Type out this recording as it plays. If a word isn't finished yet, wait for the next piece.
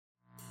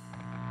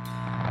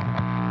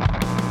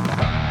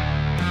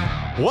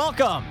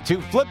Welcome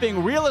to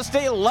Flipping Real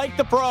Estate Like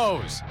the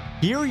Pros.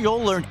 Here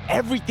you'll learn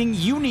everything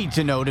you need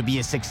to know to be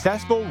a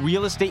successful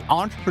real estate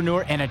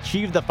entrepreneur and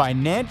achieve the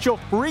financial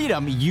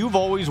freedom you've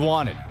always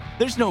wanted.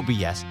 There's no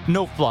BS,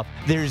 no fluff,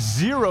 there's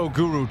zero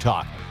guru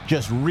talk,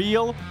 just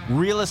real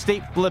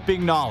estate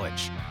flipping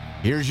knowledge.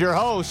 Here's your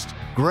host,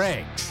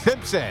 Greg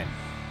Simpson.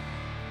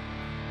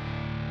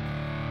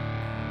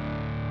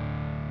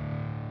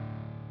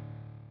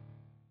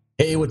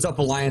 Hey, what's up,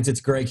 Alliance? It's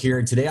Greg here.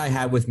 And today I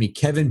have with me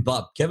Kevin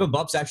Bupp. Kevin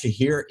Bupp's actually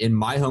here in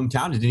my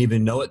hometown. I didn't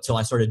even know it till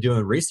I started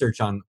doing research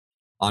on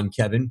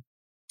Kevin.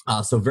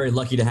 So very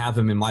lucky to have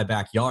him in my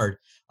backyard.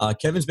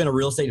 Kevin's been a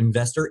real estate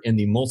investor in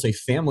the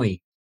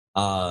multifamily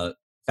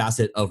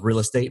facet of real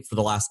estate for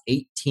the last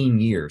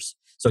 18 years.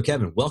 So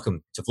Kevin,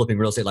 welcome to Flipping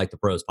Real Estate Like the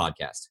Pros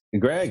podcast.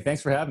 Greg,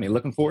 thanks for having me.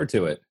 Looking forward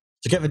to it.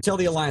 So Kevin, tell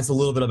the Alliance a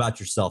little bit about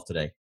yourself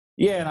today.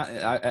 Yeah,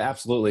 and I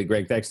absolutely,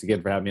 Greg. Thanks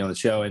again for having me on the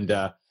show. And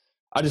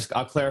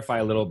I'll clarify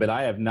a little bit.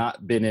 I have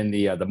not been in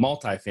the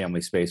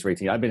multifamily space for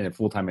 18 years. I've been a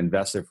full-time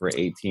investor for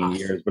 18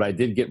 years, but I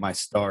did get my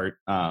start.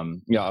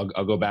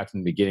 I'll go back from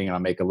the beginning and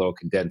I'll make a little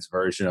condensed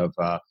version of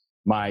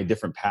my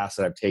different paths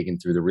that I've taken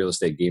through the real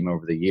estate game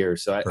over the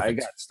years. So I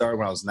got started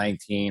when I was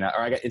 19, or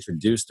I got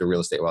introduced to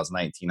real estate when I was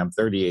 19. I'm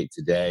 38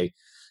 today.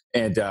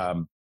 And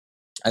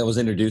I was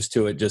introduced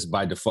to it just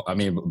by default.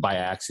 By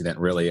accident,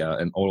 really.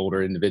 An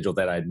older individual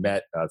that I'd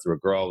met through a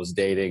girl I was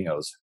dating. I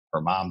was her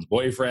mom's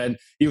boyfriend.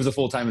 He was a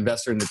full-time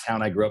investor in the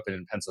town I grew up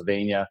in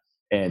Pennsylvania,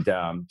 and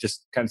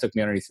just kind of took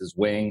me underneath his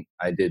wing.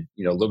 I did,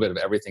 a little bit of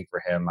everything for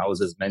him. I was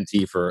his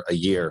mentee for a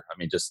year.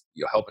 Just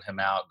helping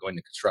him out, going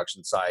to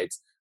construction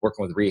sites,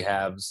 working with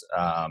rehabs,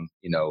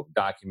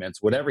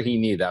 documents, whatever he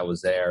needed, I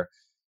was there.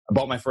 I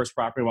bought my first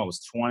property when I was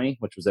 20,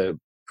 which was a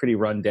pretty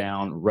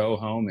rundown row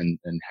home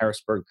in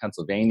Harrisburg,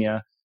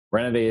 Pennsylvania.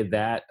 Renovated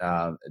that,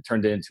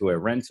 turned it into a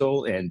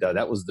rental, and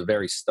that was the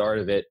very start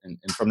of it. And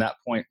from that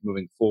point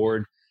moving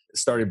forward,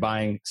 started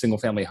buying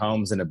single-family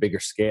homes in a bigger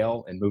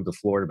scale and moved to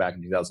Florida back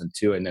in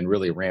 2002, and then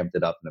really ramped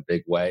it up in a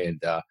big way,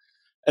 and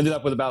ended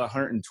up with about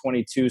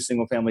 122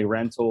 single-family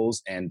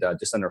rentals and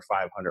just under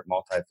 500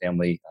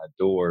 multifamily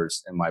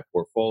doors in my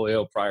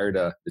portfolio prior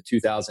to the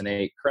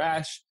 2008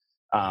 crash.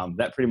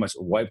 That pretty much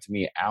wiped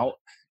me out,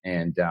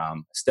 and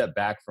stepped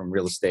back from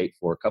real estate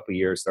for a couple of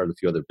years, started a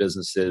few other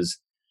businesses.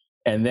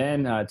 And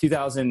then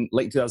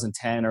late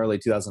 2010, early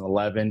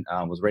 2011,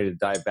 was ready to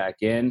dive back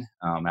in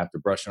after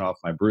brushing off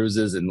my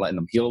bruises and letting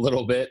them heal a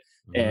little bit.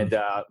 Mm-hmm. And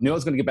knew I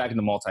was going to get back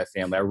into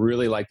multifamily. I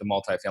really liked the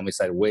multifamily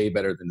side way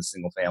better than the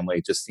single family.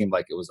 It just seemed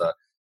like it was a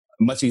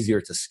much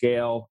easier to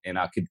scale, and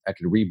I could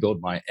rebuild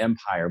my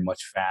empire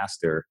much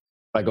faster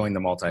by going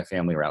the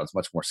multifamily route. It's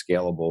much more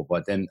scalable.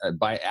 But then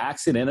by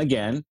accident,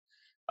 again,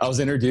 I was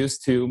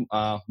introduced to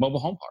mobile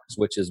home parks,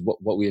 which is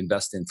what we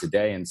invest in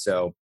today. And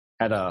so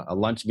had a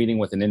lunch meeting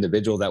with an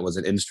individual that was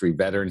an industry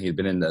veteran. He had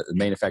been in the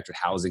manufactured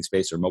housing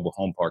space or mobile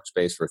home park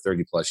space for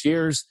 30 plus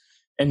years.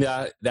 And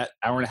that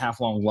hour and a half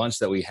long lunch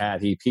that we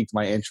had, he piqued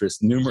my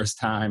interest numerous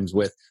times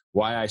with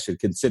why I should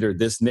consider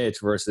this niche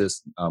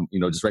versus,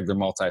 just regular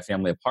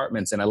multifamily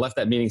apartments. And I left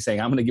that meeting saying,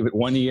 I'm going to give it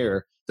 1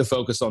 year to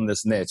focus on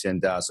this niche.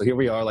 And so here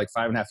we are, like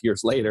 5.5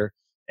 years later.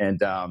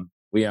 And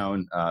we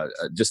own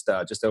just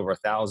over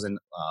 1,000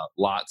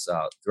 lots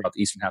throughout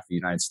the eastern half of the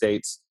United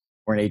States.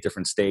 We're in 8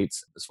 different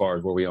states as far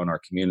as where we own our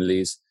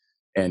communities.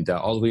 And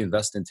all we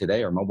invest in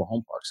today are mobile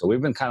home parks. So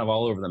we've been kind of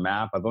all over the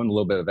map. I've owned a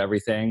little bit of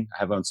everything. I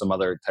have owned some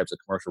other types of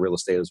commercial real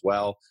estate as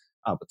well.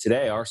 But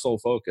today, our sole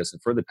focus,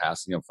 and for the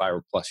past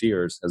 5+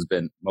 years, has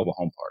been mobile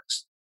home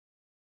parks.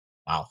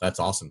 Wow, that's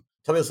awesome.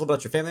 Tell me a little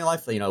about your family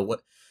life.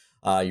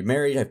 You're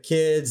married, have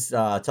kids.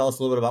 Tell us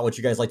a little bit about what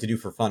you guys like to do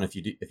for fun, if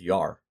you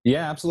are.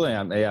 Yeah,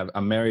 absolutely.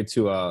 I'm married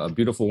to a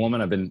beautiful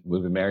woman.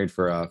 We've been married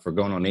for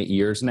going on 8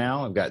 years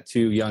now. I've got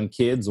 2 young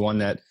kids, one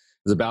that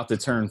is about to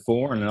turn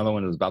 4 and another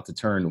one is about to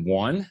turn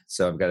 1.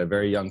 So I've got a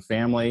very young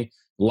family.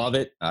 Love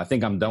it. I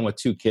think I'm done with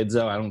 2 kids,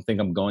 though. I don't think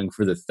I'm going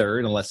for the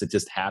 3rd unless it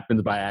just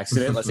happens by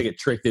accident, unless I get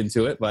tricked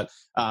into it. But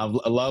I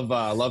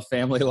love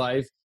family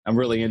life. I'm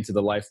really into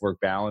the life-work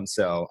balance,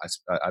 so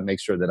I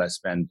make sure that I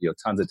spend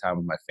tons of time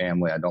with my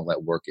family. I don't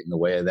let work get in the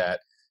way of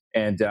that.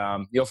 And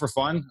for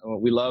fun,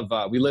 we live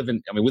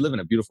in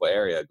a beautiful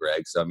area,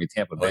 Greg. So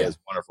Tampa Bay is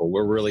wonderful.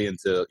 We're really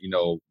into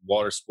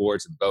water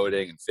sports and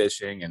boating and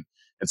fishing, and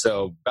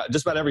so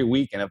just about every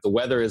weekend, if the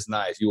weather is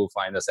nice, you will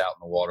find us out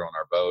in the water on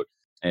our boat,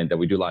 and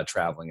we do a lot of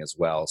traveling as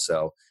well.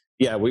 So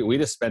yeah, we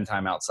just spend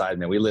time outside,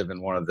 man. We live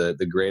in one of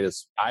the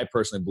greatest, I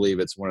personally believe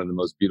it's one of the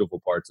most beautiful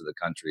parts of the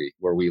country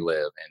where we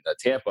live. And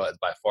Tampa is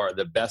by far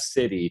the best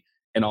city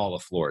in all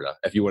of Florida,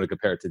 if you want to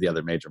compare it to the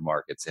other major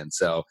markets. And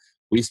so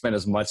we spend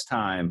as much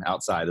time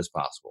outside as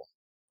possible.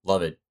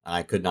 Love it.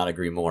 I could not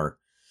agree more.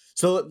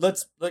 So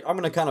I'm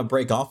going to kind of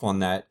break off on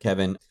that,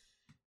 Kevin.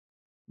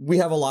 We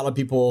have a lot of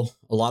people,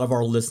 a lot of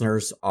our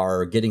listeners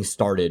are getting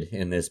started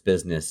in this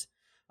business.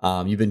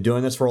 You've been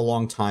doing this for a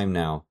long time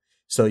now.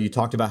 So you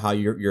talked about how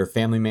you're a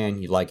family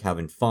man, you like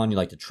having fun, you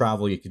like to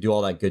travel, you can do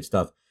all that good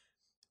stuff.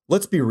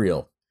 Let's be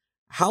real.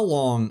 How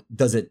long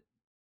does it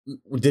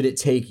did it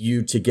take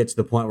you to get to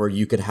the point where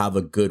you could have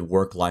a good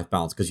work-life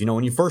balance? Because,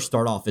 when you first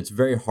start off, it's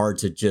very hard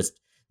to just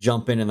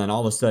jump in and then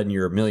all of a sudden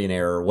you're a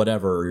millionaire or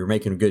whatever, or you're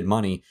making good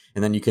money.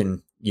 And then you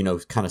can,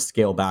 kind of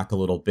scale back a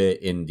little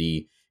bit in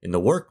the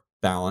work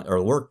balance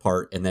or work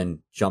part, and then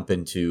jump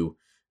into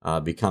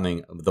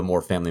becoming the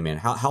more family man.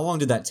 How long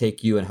did that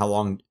take you, and how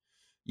long,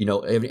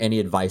 any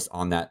advice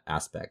on that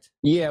aspect?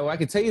 Yeah, well, I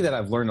can tell you that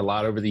I've learned a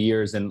lot over the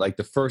years. And like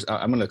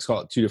I'm going to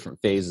call it two different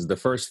phases. The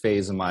first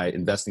phase of my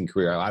investing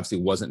career, I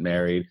obviously wasn't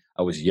married.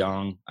 I was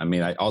young. I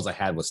mean, all I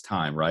had was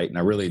time, right? And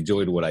I really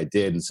enjoyed what I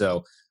did. And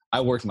so I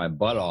worked my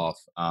butt off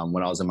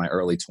when I was in my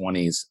early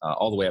 20s,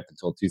 all the way up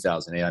until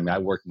 2008. I mean, I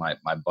worked my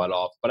butt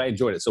off, but I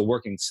enjoyed it. So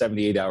working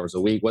 78 hours a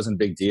week wasn't a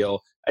big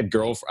deal. I had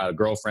a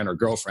girlfriend or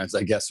girlfriends,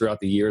 I guess,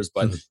 throughout the years,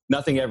 but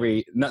nothing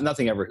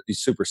ever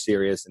super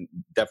serious, and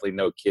definitely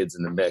no kids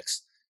in the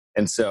mix.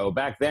 And so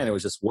back then it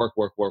was just work.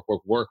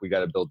 We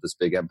got to build this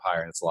big empire,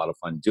 and it's a lot of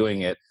fun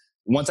doing it.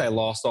 Once I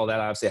lost all that,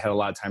 obviously I had a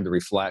lot of time to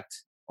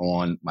reflect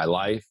on my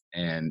life,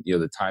 and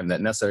the time that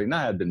necessarily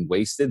not had been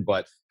wasted,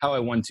 but how I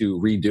want to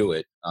redo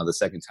it the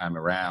second time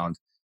around.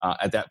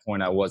 At that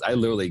point, I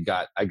literally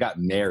got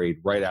married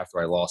right after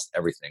I lost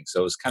everything.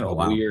 So it was kind of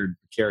a weird,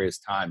 precarious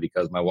time,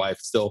 because my wife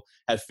still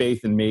had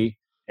faith in me,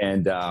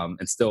 and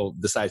still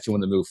decided she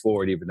wanted to move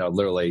forward, even though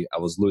literally I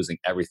was losing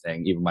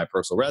everything. Even my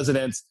personal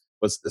residence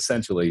was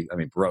essentially,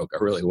 broke.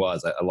 I really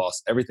was. I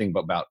lost everything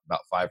but about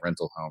 5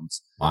 rental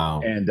homes.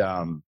 Wow.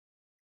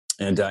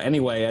 And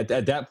anyway,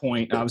 at that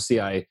point,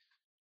 obviously I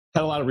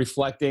had a lot of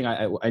reflecting.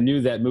 I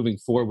knew that moving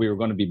forward, we were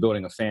going to be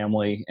building a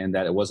family, and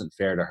that it wasn't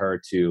fair to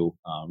her to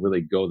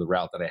really go the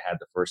route that I had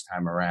the first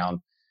time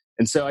around.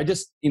 And so I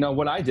just,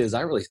 what I did is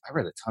I read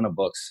a ton of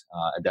books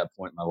at that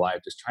point in my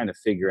life, just trying to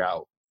figure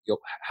out,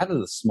 how do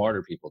the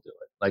smarter people do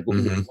it? Like,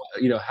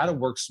 how to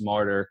work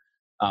smarter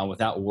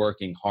without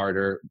working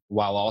harder,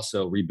 while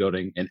also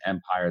rebuilding an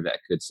empire that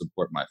could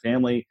support my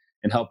family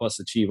and help us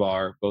achieve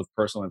our both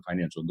personal and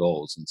financial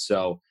goals. And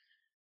so,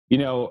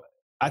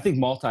 I think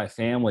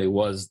multifamily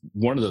was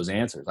one of those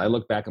answers. I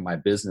look back at my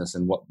business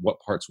and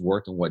what parts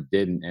worked and what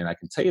didn't. And I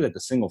can tell you that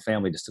the single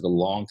family just took a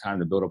long time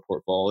to build a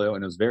portfolio,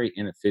 and it was very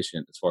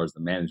inefficient as far as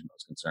the management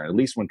was concerned, at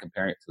least when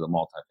comparing it to the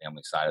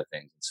multifamily side of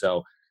things. And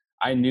so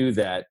I knew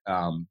that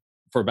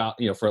for about,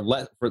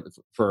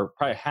 for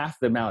probably half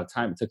the amount of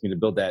time it took me to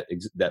build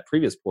that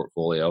previous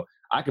portfolio,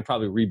 I could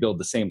probably rebuild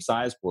the same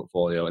size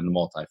portfolio in the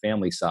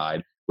multifamily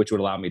side, which would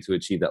allow me to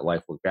achieve that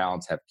life work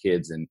balance, have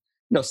kids, and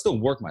still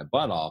work my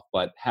butt off,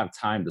 but have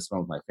time to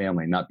spend with my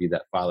family, and not be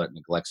that father that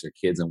neglects their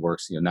kids and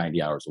works 90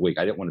 hours a week.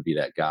 I didn't want to be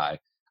that guy.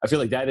 I feel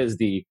like that is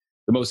the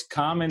most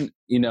common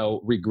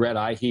regret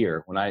I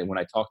hear when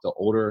I talk to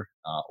older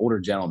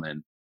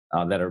gentlemen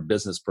that are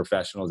business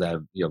professionals that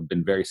have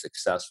been very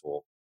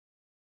successful,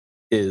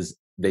 is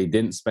they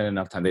didn't spend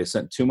enough time. They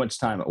spent too much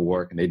time at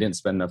work, and they didn't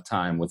spend enough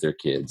time with their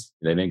kids.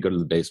 They didn't go to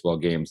the baseball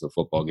games, the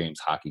football games,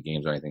 hockey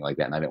games, or anything like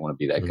that. And I didn't want to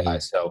be that guy.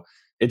 So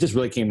it just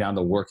really came down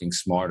to working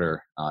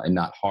smarter and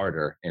not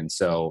harder. And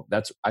so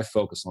I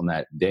focus on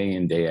that day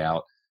in, day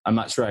out. I'm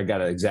not sure I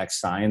got an exact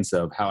science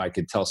of how I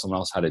could tell someone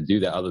else how to do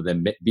that, other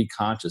than be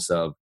conscious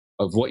of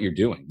what you're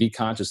doing. Be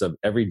conscious of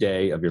every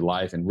day of your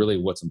life and really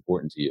what's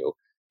important to you.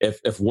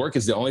 If work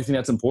is the only thing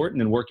that's important,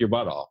 then work your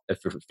butt off.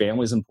 If your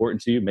family is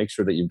important to you, make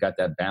sure that you've got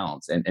that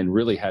balance, and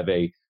really have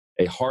a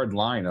hard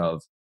line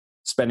of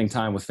spending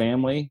time with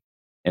family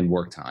and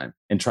work time,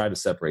 and try to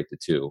separate the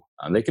two.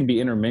 They can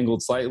be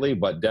intermingled slightly,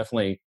 but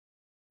definitely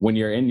when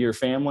you're in your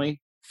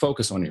family,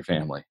 focus on your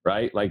family,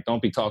 right? Like,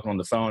 don't be talking on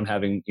the phone,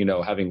 having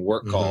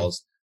work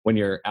calls when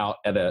you're out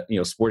at a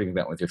sporting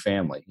event with your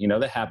family.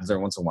 That happens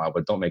every once in a while,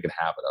 but don't make a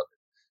habit of it.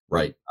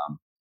 Right.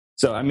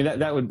 So, I mean,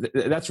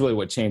 that's really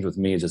what changed with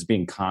me, is just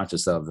being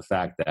conscious of the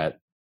fact that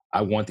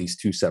I want these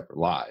two separate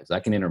lives. I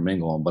can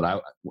intermingle them, but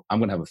I'm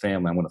going to have a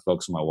family. I'm going to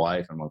focus on my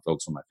wife. I'm going to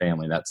focus on my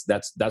family.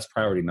 That's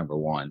priority number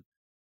one.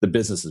 The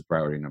business is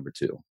priority number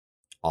two.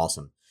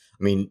 Awesome.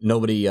 I mean,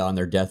 nobody on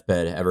their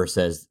deathbed ever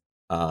says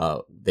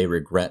they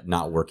regret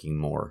not working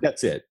more.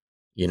 That's it.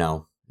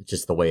 It's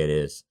just the way it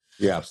is.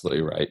 You're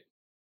absolutely right.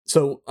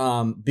 So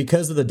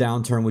because of the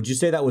downturn, would you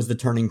say that was the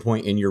turning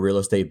point in your real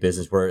estate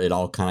business, where it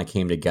all kind of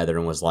came together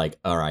and was like,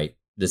 all right,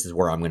 this is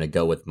where I'm going to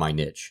go with my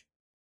niche?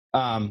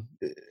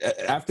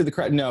 After the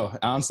crash, no,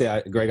 honestly,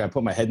 Greg, I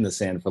put my head in the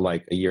sand for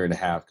like a year and a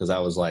half, because I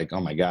was like,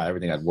 oh my God,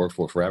 everything I'd worked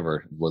for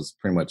forever was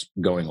pretty much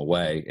going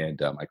away. And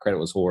my credit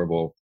was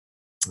horrible.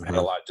 I had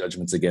a lot of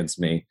judgments against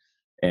me.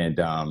 And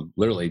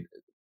literally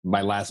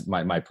my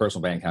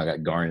personal bank account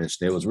got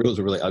garnished. It was a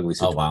really ugly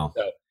situation. Oh, wow.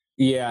 So,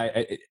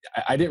 yeah,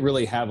 I didn't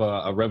really have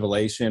a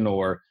revelation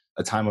or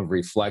a time of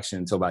reflection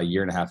until about a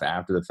year and a half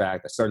after the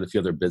fact. I started to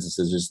feel their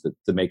businesses just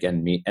to make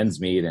ends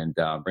meet and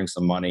bring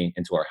some money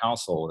into our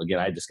household. Again,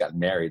 I just got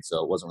married,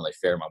 so it wasn't really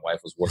fair. My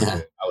wife was working.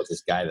 I was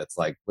this guy that's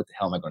like, what the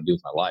hell am I going to do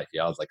with my life?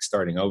 I was like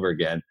starting over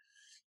again.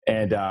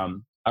 And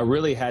I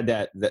really had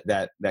that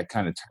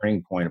kind of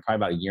turning point, probably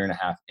about a year and a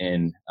half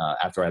in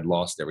after I'd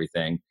lost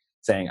everything,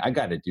 saying I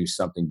got to do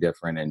something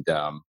different. And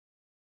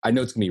I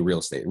know it's going to be real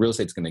estate. Real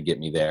estate's going to get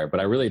me there, but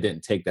I really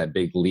didn't take that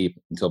big leap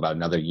until about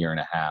another year and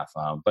a half.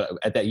 But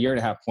at that year and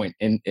a half point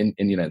in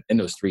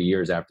those 3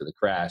 years after the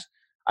crash,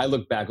 I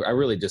look back, I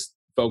really just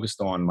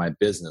focused on my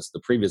business, the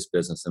previous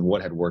business, and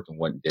what had worked and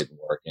what didn't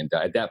work. And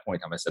at that point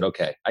in time, I said,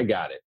 okay, I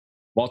got it.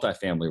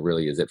 Multifamily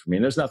really is it for me.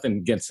 And there's nothing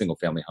against single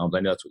family homes. I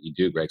know that's what you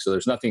do, Greg. So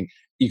there's nothing,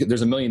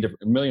 there's a million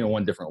and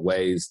one different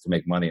ways to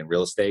make money in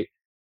real estate.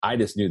 I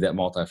just knew that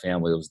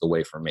multifamily was the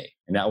way for me.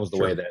 And that was the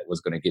way that it was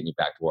going to get me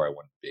back to where I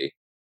wanted to be.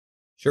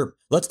 Sure.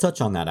 Let's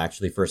touch on that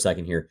actually for a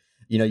second here.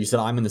 You said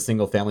I'm in the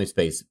single family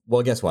space.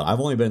 Well, guess what? I've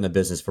only been in the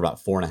business for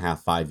about 4.5,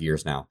 5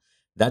 years now.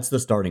 That's the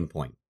starting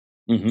point.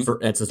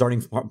 It's the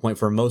starting point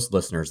for most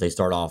listeners. They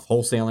start off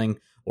wholesaling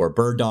or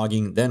bird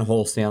dogging, then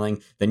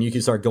wholesaling. Then you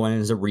can start going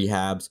into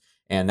rehabs.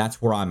 And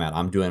that's where I'm at.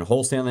 I'm doing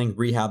wholesaling,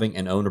 rehabbing,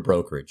 and owner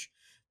brokerage.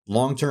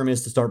 Long term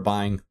is to start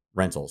buying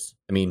rentals.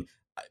 I mean,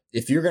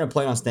 if you're going to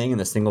plan on staying in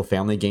the single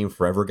family game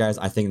forever, guys,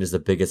 I think it is the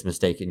biggest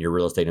mistake in your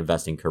real estate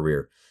investing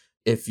career.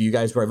 If you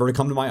guys were ever to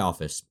come to my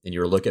office and you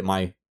were to look at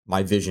my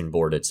vision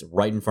board, it's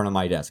right in front of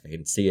my desk. I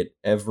can see it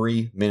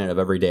every minute of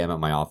every day I'm at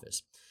my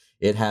office.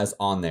 It has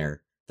on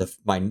there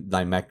my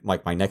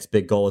next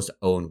big goal is to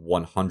own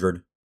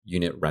 100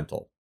 unit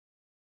rental.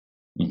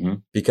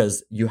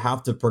 Because you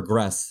have to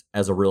progress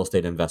as a real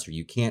estate investor.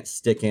 You can't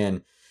stick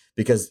in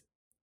because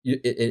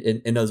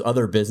in those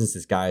other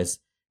businesses, guys,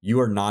 you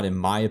are not, in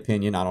my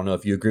opinion, I don't know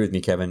if you agree with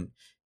me, Kevin,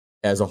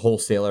 as a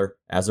wholesaler,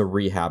 as a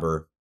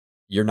rehabber,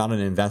 you're not an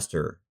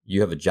investor.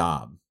 You have a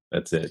job.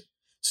 That's it.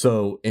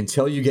 So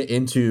until you get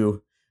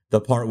into the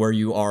part where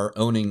you are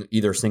owning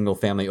either single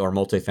family or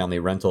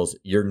multifamily rentals,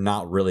 you're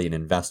not really an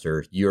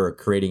investor. You're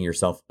creating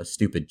yourself a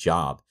stupid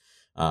job.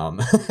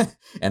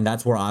 And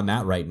that's where I'm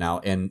at right now.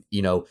 And,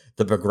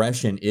 the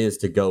progression is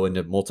to go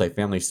into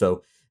multifamily.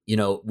 So,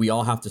 we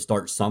all have to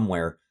start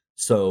somewhere.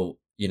 So,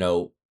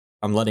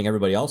 I'm letting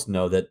everybody else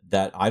know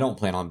that I don't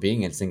plan on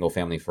being in single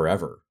family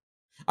forever.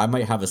 I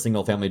might have a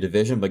single family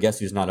division, but guess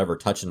who's not ever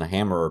touching a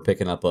hammer or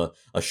picking up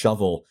a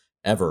shovel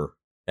ever?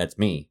 That's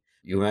me.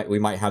 We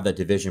might have that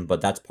division,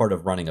 but that's part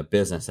of running a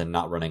business and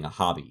not running a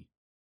hobby.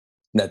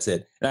 That's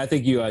it. And I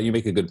think you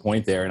make a good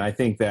point there. And I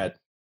think that,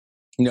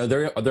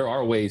 there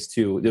are ways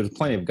to, there's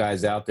plenty of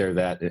guys out there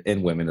that,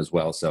 and women as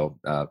well. So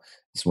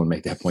just want to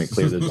make that point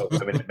clear. There's no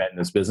women and men in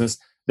this business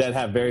that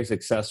have very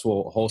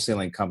successful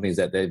wholesaling companies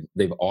that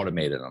they've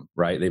automated them,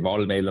 right? They've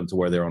automated them to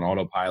where they're on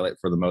autopilot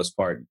for the most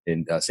part.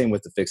 And same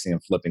with the fixing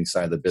and flipping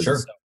side of the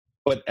business. Sure.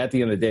 But at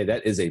the end of the day,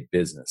 that is a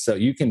business. So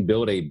you can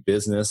build a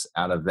business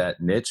out of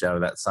that niche, out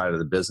of that side of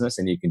the business,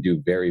 and you can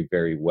do very,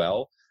 very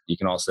well. You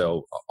can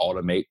also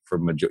automate for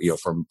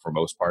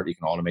most part. You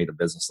can automate a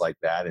business like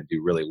that and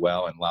do really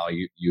well and allow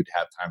you to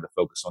have time to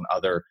focus on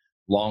other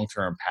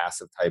long-term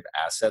passive type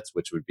assets,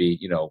 which would be,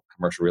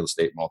 commercial real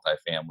estate,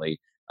 multifamily,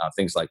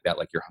 things like that,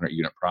 like your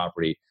 100-unit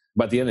property.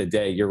 But at the end of the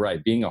day, you're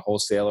right. Being a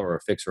wholesaler or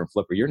a fixer and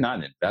flipper, you're not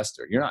an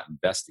investor. You're not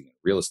investing in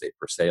real estate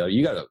per se.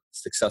 You got a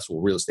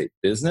successful real estate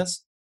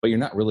business, but you're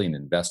not really an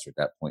investor at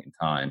that point in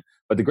time.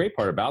 But the great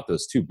part about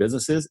those two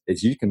businesses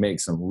is you can make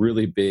some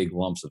really big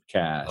lumps of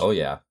cash. Oh,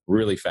 yeah.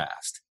 Really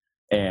fast.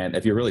 And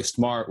if you're really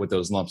smart with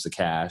those lumps of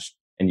cash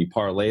and you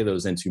parlay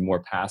those into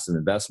more passive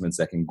investments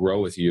that can grow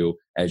with you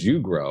as you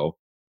grow,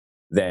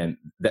 then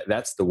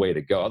that's the way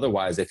to go.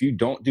 Otherwise, if you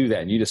don't do that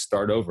and you just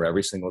start over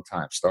every single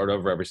time,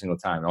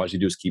 and all you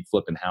do is keep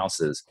flipping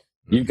houses,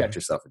 you've got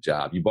yourself a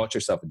job. You bought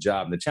yourself a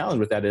job. And the challenge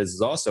with that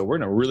is also we're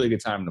in a really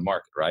good time in the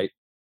market, right?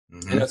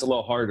 And that's a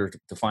little harder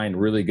to find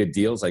really good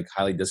deals, like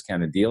highly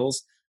discounted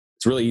deals.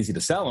 It's really easy to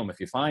sell them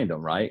if you find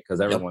them, right? Because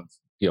everyone's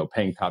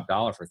paying top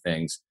dollar for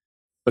things.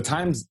 But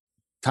times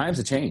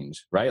have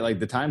changed, right? Like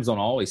the times don't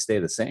always stay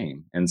the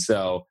same. And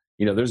so,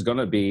 there's going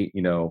to be,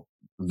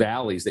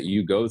 valleys that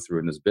you go through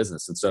in this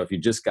business. And so if you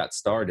just got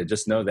started,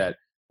 just know that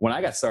when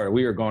I got started,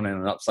 we were going in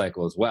an up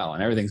cycle as well.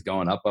 And everything's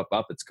going up, up,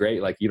 up. It's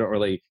great. Like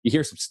you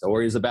hear some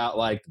stories about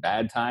like the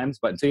bad times,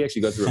 but until you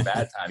actually go through a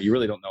bad time, you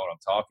really don't know what I'm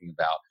talking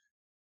about.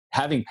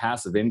 Having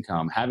passive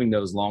income, having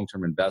those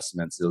long-term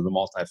investments, the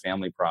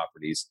multifamily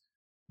properties,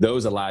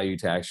 those allow you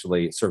to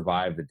actually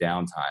survive the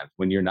downtime.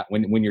 When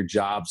your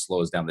job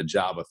slows down, the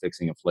job of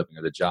fixing and flipping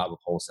or the job of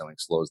wholesaling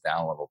slows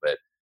down a little bit,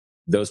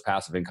 those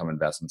passive income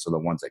investments are the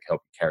ones that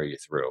help you carry you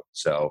through.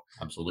 So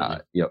absolutely,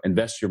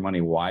 invest your money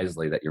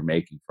wisely that you're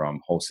making from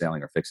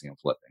wholesaling or fixing and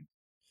flipping.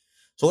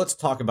 So let's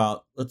talk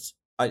about,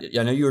 I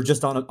know you were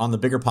just on the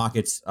Bigger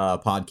Pockets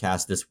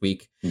podcast this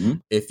week.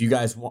 If you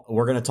guys,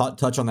 we're going to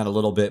touch on that a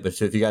little bit,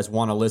 but if you guys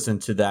want to listen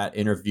to that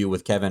interview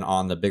with Kevin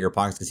on the Bigger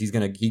Pockets,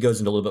 because he goes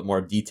into a little bit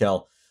more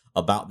detail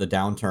about the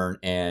downturn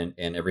and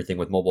everything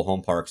with mobile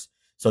home parks.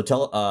 So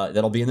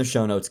that'll be in the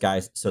show notes,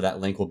 guys. So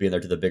that link will be in there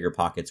to the Bigger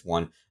Pockets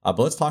one. But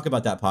let's talk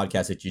about that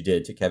podcast that you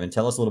did to Kevin.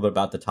 Tell us a little bit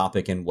about the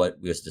topic and what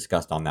was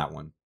discussed on that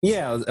one.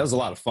 Yeah, it was a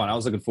lot of fun. I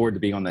was looking forward to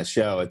being on that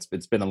show.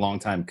 It's been a long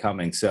time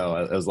coming, so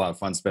it was a lot of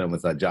fun spending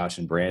with Josh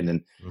and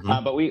Brandon.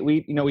 But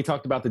we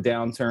talked about the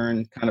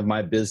downturn, kind of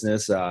my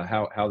business,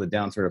 how the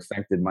downturn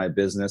affected my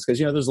business, because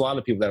there's a lot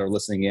of people that are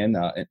listening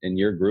in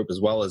your group as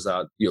well as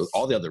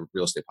all the other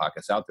real estate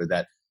podcasts out there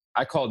that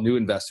I call new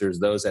investors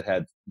those that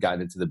had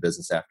gotten into the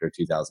business after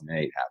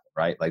 2008 happened,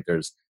 right? Like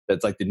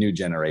that's like the new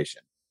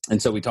generation.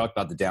 And so we talked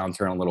about the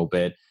downturn a little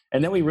bit.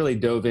 And then we really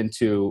dove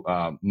into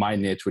my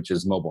niche, which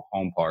is mobile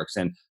home parks.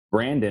 And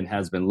Brandon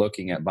has been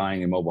looking at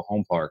buying a mobile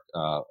home park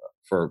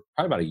for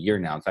probably about a year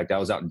now. In fact, I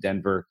was out in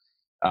Denver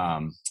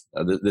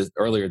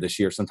earlier this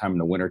year, sometime in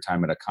the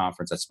wintertime at a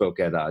conference. I spoke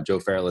at Joe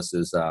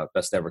Fairless's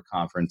Best Ever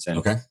conference.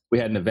 And we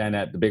had an event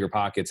at the Bigger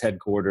Pockets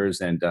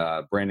headquarters. And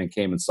Brandon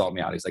came and sought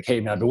me out. He's like,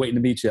 hey, man, I've been waiting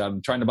to meet you.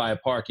 I'm trying to buy a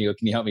park. Can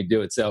you help me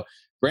do it? So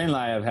Brandon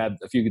and I have had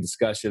a few good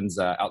discussions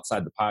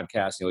outside the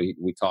podcast.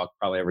 We talk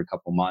probably every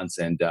couple months,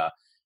 and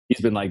he's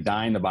been like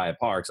dying to buy a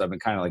park. So I've been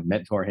kind of like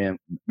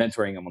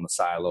mentoring him on the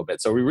side a little bit.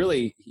 So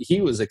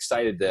he was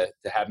excited to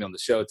have me on the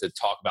show to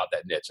talk about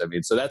that niche. I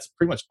mean, so that's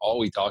pretty much all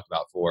we talked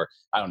about for,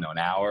 I don't know, an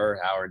hour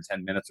and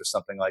 10 minutes or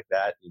something like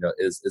that,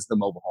 is the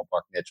mobile home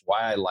park niche,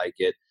 why I like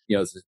it,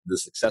 the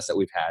success that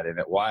we've had in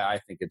it, why I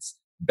think it's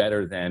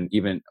better than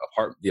even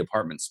the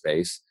apartment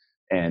space.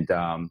 And,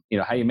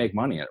 how you make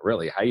money in it,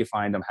 really, how you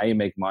find them, how you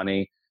make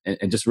money,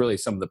 and just really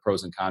some of the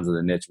pros and cons of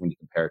the niche when you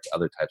compare it to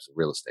other types of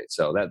real estate.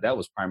 So that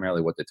was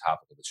primarily what the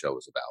topic of the show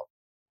was about.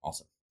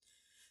 Awesome.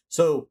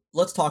 So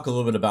let's talk a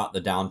little bit about the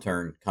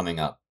downturn coming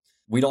up.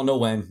 We don't know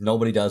when.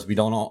 Nobody does.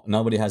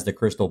 Nobody has the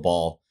crystal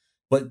ball.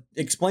 But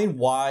explain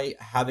why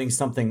having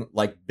something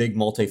like big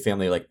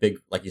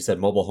multifamily, like you said,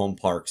 mobile home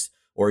parks,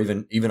 or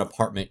even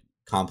apartment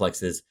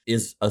complexes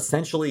is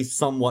essentially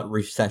somewhat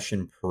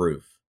recession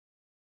proof.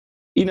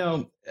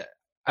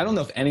 I don't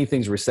know if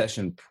anything's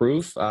recession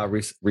proof.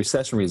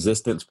 Recession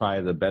resistant is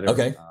probably the better.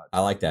 Okay.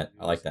 I like that.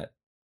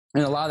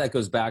 And a lot of that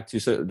goes back to,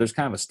 so there's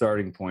kind of a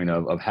starting point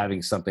of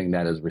having something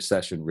that is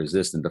recession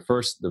resistant. The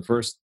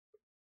first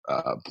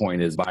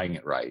point is buying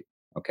it right.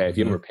 Okay. If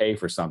you ever pay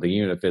for something,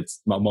 even if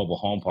it's a mobile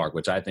home park,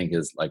 which I think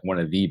is like one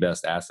of the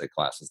best asset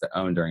classes to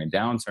own during a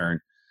downturn,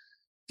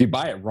 if you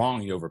buy it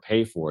wrong, you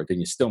overpay for it, then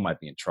you still might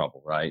be in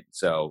trouble. Right.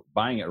 So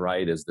buying it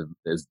right is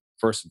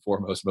first and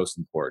foremost most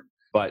important.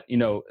 But,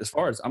 as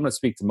far as I'm going to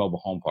speak to mobile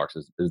home parks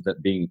is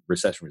that being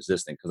recession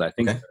resistant, because I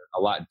think they're a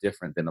lot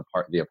different than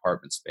the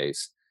apartment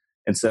space.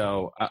 And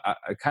so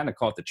I kind of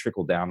call it the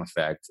trickle down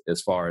effect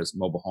as far as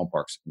mobile home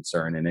parks are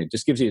concerned. And it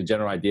just gives you a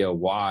general idea of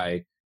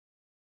why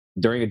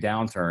during a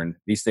downturn,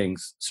 these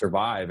things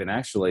survive and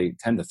actually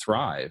tend to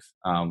thrive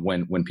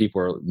when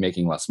people are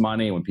making less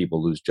money, when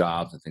people lose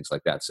jobs and things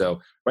like that. So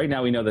right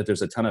now we know that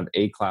there's a ton of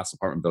A-class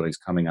apartment buildings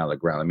coming out of the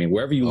ground. I mean,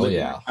 wherever you live in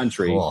the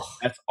country,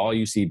 that's all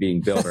you see being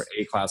built are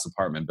A-class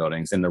apartment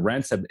buildings. And the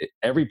rents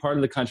every part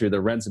of the country,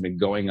 the rents have been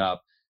going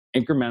up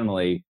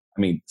incrementally. I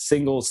mean,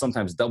 single,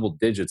 sometimes double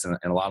digits in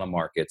a lot of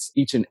markets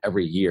each and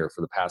every year for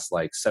the past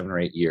like 7 or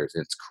 8 years.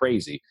 And it's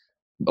crazy.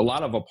 A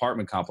lot of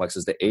apartment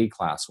complexes, the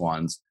A-class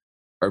ones,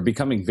 are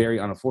becoming very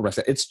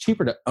unaffordable. It's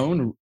cheaper to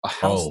own a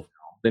house now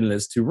than it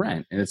is to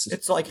rent, and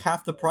it's like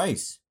half the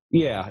price.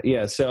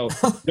 Yeah. So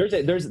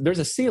there's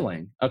a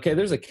ceiling. Okay,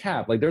 there's a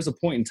cap. Like there's a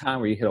point in time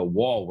where you hit a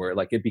wall where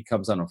like it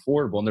becomes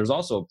unaffordable, and there's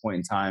also a point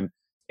in time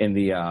in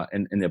the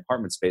in the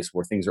apartment space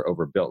where things are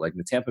overbuilt. Like in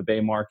the Tampa Bay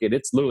market,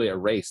 it's literally a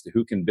race to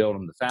who can build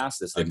them the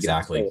fastest and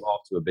get sold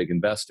off to a big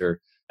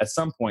investor. At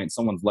some point,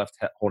 someone's left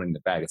holding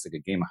the bag. It's like a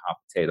game of hot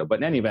potato. But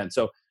in any event,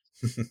 so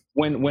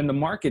when the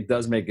market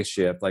does make a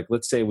shift, like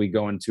let's say we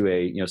go into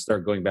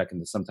start going back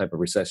into some type of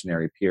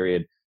recessionary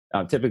period,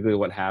 typically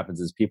what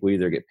happens is people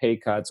either get pay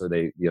cuts or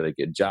they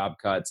get job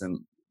cuts. And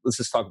let's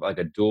just talk about like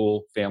a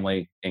dual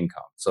family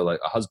income. So like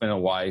a husband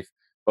and wife,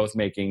 both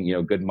making,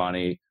 good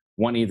money.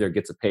 One either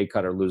gets a pay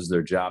cut or loses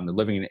their job and they're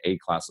living in an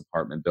A-class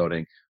apartment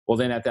building. Well,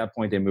 then at that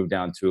point, they move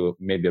down to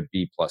maybe a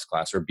B+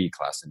 class or B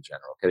class in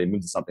general. Okay, they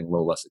move to something a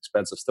little less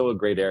expensive, still a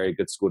great area,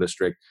 good school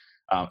district.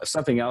 If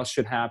something else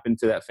should happen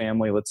to that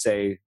family, let's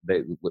say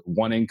they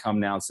one income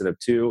now instead of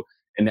two,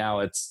 and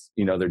now it's,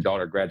 their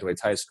daughter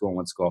graduates high school and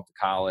wants to go off to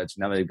college.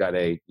 Now they've got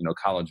a,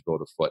 college bill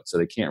to foot. So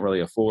they can't really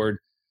afford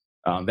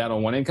that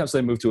on one income. So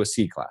they move to a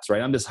C class,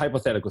 right? On this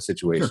hypothetical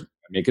situation. Sure.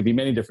 I mean, it could be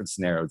many different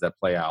scenarios that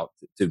play out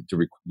to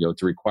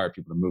require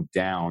people to move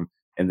down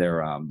in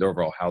their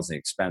overall housing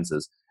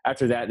expenses.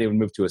 After that, they would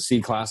move to a C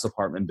class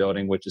apartment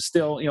building, which is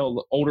still,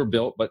 older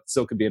built, but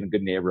still could be in a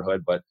good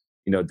neighborhood, but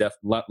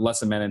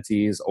less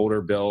amenities,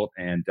 older built,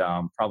 and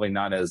probably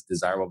not as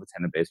desirable of a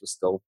tenant base, but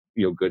still,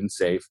 good and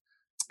safe.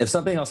 If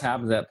something else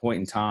happens at that point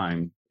in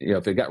time,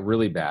 if it got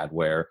really bad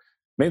where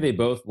maybe they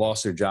both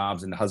lost their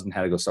jobs and the husband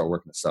had to go start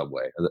working at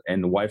Subway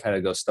and the wife had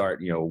to go start,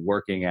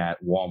 working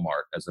at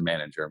Walmart as a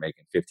manager,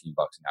 making $15 an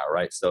hour,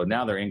 right? So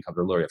now their incomes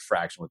are literally a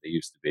fraction of what they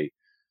used to be.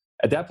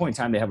 At that point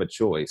in time, they have a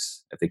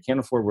choice. If they can't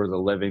afford where they're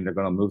living, they're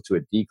going to move to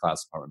a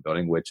D-class apartment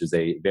building, which is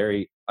a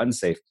very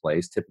unsafe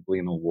place, typically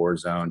in a war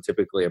zone,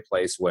 typically a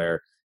place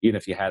where even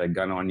if you had a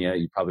gun on you,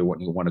 you probably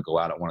wouldn't want to go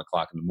out at 1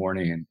 o'clock in the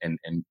morning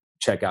and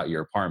check out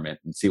your apartment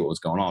and see what was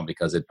going on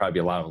because it'd probably be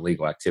a lot of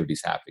illegal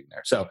activities happening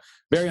there. So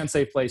very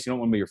unsafe place. You don't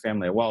want to move your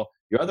family. Well,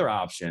 your other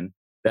option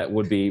that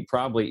would be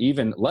probably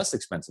even less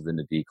expensive than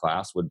the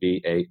D-class would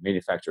be a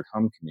manufactured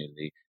home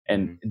community.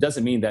 And it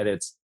doesn't mean that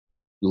it's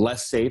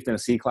less safe than a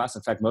C class.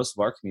 In fact, most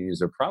of our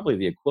communities are probably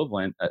the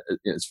equivalent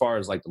as far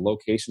as like the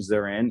locations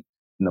they're in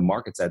and the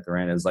markets that they're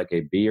in is like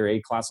a B or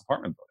A class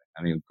apartment building.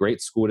 I mean,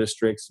 great school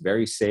districts,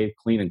 very safe,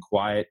 clean and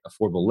quiet,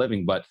 affordable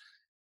living. But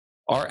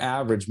our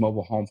average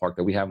mobile home park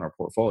that we have in our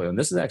portfolio, and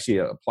this is actually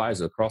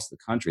applies across the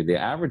country, the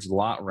average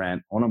lot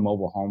rent on a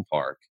mobile home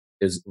park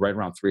is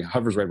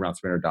hovers right around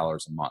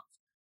 $300 a month.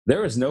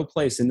 There is no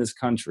place in this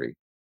country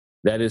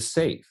that is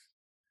safe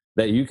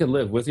that you could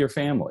live with your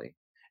family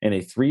in a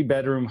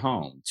 3-bedroom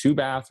home, 2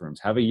 bathrooms,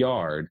 have a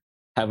yard,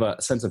 have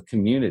a sense of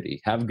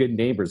community, have good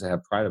neighbors that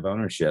have pride of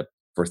ownership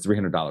for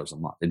 $300 a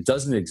month. It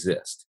doesn't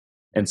exist.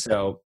 And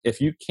so if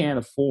you can't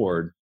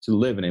afford to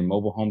live in a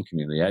mobile home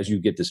community, as you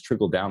get this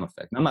trickle down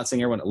effect, and I'm not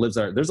saying everyone that lives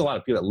there, there's a lot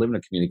of people that live in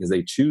a community because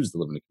they choose to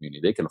live in a community.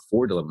 They can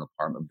afford to live in an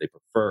apartment, but they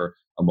prefer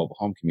a mobile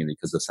home community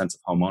because of the sense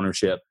of home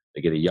ownership.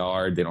 They get a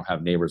yard, they don't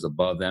have neighbors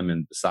above them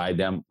and beside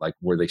them, like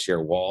where they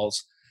share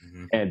walls.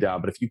 Mm-hmm. And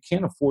but if you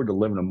can't afford to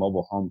live in a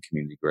mobile home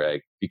community,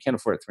 Greg, you can't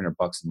afford it $300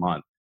 a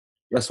month.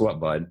 Guess what,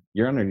 bud?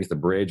 You're underneath a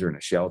bridge or in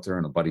a shelter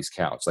on a buddy's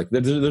couch. Like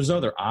there's no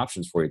other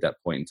options for you at that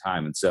point in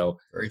time. And so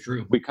very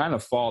true. We kind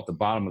of fall at the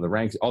bottom of the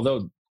rankings,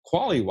 although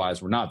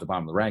quality-wise, we're not at the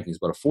bottom of the rankings,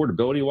 but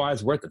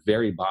affordability-wise, we're at the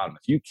very bottom.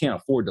 If you can't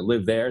afford to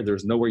live there,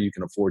 there's nowhere you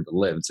can afford to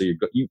live. And so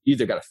you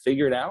either got to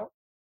figure it out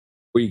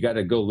or you got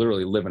to go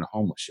literally live in a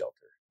homeless shelter.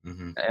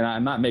 Mm-hmm. And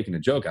I'm not making a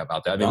joke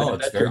about that. I mean,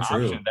 that's your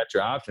option. That's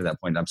your option at that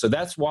point in time. So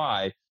that's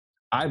why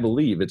I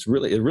believe it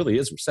really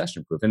is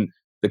recession-proof. And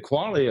the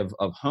quality of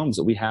homes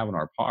that we have in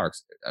our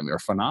parks, I mean, are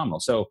phenomenal.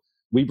 So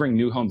we bring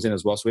new homes in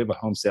as well. So we have a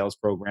home sales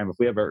program. If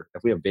we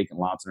have vacant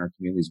lots in our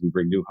communities, we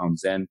bring new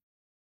homes in.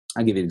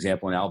 I'll give you an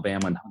example. In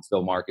Alabama, in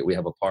Huntsville Market, we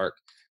have a park,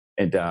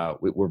 and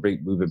we've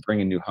been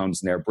bringing new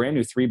homes in there. Brand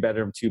new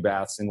 3-bedroom,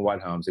 2-bath,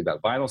 single-wide homes. They've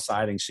got vinyl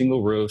siding,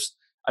 shingle roofs.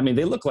 I mean,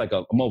 they look like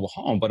a mobile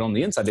home, but on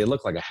the inside, they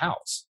look like a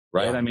house,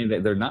 right? Yeah. I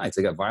mean, they're nice.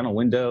 They got vinyl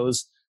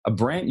windows.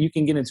 You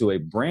can get into a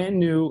brand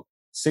new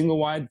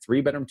single-wide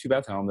 3-bedroom,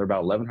 2-bath home. They're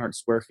about 1,100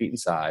 square feet in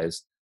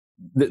size.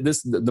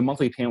 The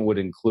monthly payment would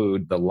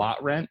include the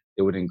lot rent.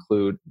 It would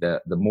include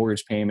the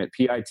mortgage payment,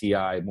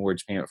 PITI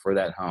mortgage payment for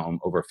that home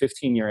over a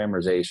 15-year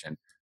amortization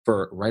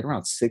for right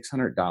around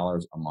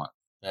 $600 a month.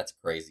 That's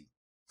crazy.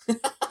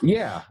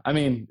 Yeah. I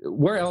mean,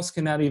 where else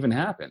can that even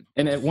happen?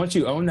 And once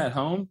you own that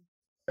home,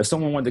 if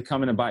someone wanted to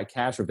come in and buy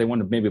cash, or if they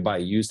wanted to maybe buy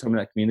a used home in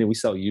that community, we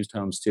sell used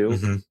homes too.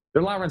 Mm-hmm.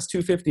 Their lot rent's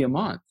 $250 a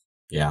month.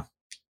 Yeah.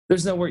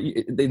 There's nowhere.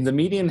 The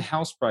median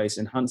house price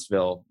in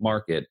Huntsville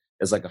Market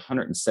is like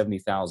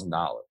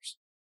 $170,000.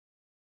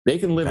 They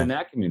can live in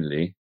that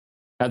community,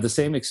 have the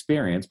same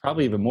experience,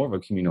 probably even more of a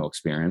communal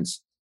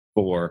experience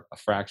for a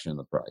fraction of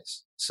the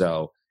price.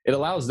 So it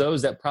allows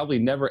those that probably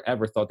never,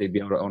 ever thought they'd be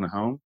able to own a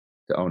home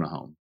to own a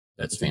home.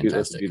 That's fantastic.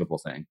 That's a beautiful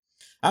thing.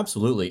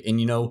 Absolutely.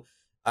 And,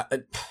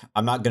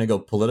 I'm not going to go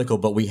political,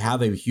 but we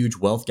have a huge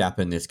wealth gap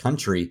in this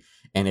country.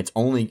 And it's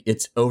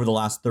over the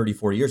last 30,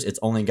 40 years, it's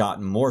only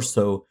gotten more.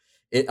 So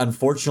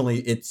unfortunately,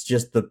 it's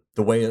just the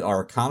way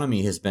our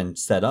economy has been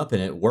set up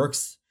and it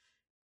works.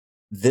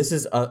 This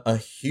is a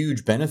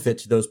huge benefit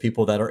to those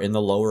people that are in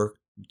the lower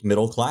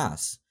middle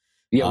class.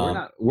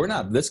 Yeah, we're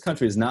not. This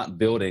country is not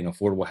building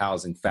affordable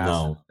housing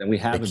fast than we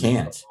have. It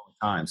can't.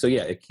 Time. So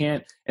yeah, it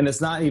can't, and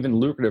it's not even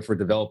lucrative for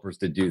developers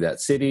to do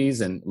that.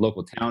 Cities and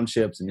local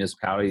townships and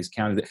municipalities,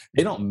 counties,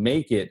 they don't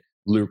make it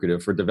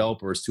lucrative for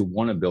developers to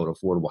want to build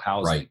affordable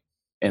housing. Right.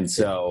 And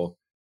so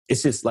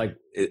it's just like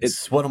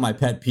it's one of my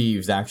pet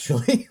peeves,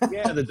 actually.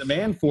 Yeah, the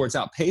demand for it's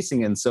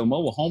outpacing, and so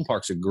mobile home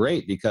parks are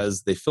great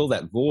because they fill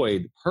that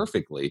void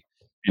perfectly,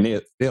 and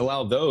they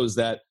allow those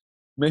that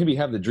maybe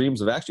have the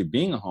dreams of actually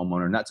being a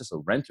homeowner, not just a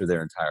renter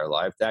their entire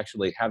life, to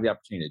actually have the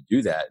opportunity to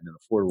do that in an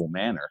affordable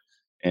manner.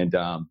 And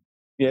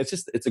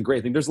it's a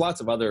great thing. There's lots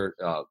of other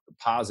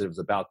positives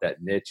about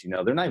that niche.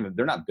 They're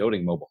not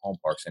building mobile home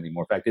parks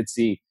anymore. In fact,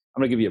 I'm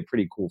going to give you a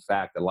pretty cool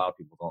fact that a lot of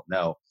people don't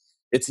know.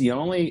 It's the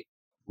only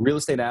real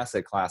estate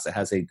asset class that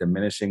has a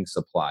diminishing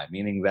supply,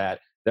 meaning that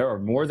there are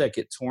more that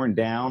get torn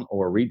down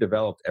or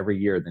redeveloped every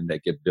year than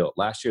that get built.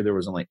 Last year, there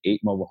was only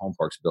 8 mobile home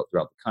parks built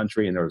throughout the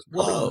country, and there was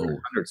probably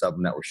hundreds of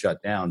them that were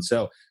shut down.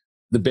 So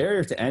the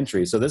barrier to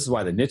entry, so this is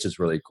why the niche is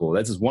really cool.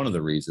 This is one of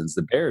the reasons.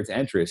 The barrier to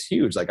entry is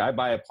huge. Like I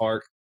buy a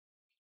park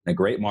in a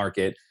great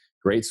market,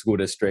 great school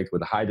district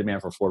with a high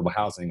demand for affordable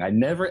housing. I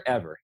never,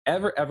 ever,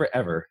 ever, ever,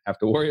 ever have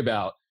to worry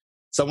about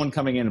someone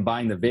coming in and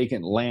buying the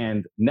vacant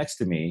land next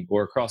to me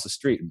or across the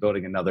street and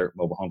building another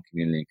mobile home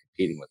community and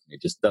competing with me.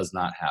 It just does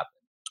not happen.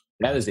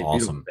 That is a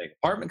beautiful thing.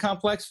 Apartment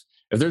complex,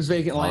 if there's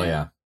vacant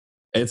land,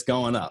 it's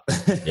going up.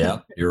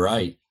 Yeah, you're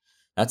right.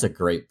 That's a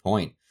great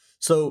point.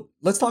 So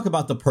let's talk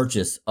about the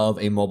purchase of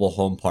a mobile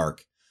home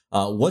park.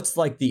 What's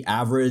like the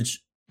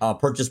average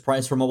purchase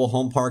price for a mobile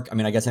home park? I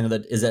mean, I guess I know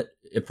that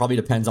it probably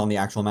depends on the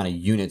actual amount of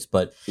units,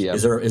 but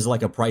is it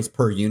like a price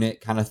per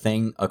unit kind of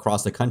thing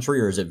across the country,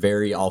 or does it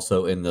vary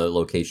also in the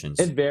locations?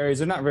 It varies.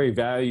 They're not really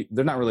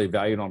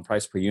valued on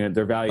price per unit.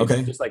 They're valued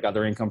just like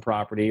other income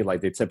property.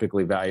 Like they're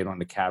typically valued on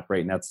the cap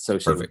rate, and that's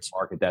associated with the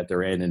market that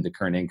they're in and the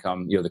current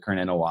income, the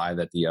current NOI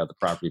that the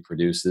property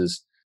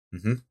produces.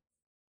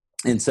 Mm-hmm.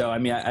 And so, I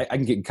mean, I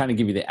can kind of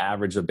give you the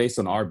average of based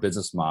on our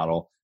business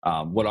model,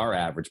 what our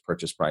average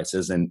purchase price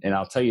is. And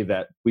I'll tell you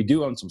that we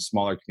do own some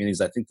smaller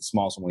communities. I think the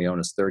smallest one we own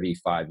is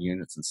 35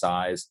 units in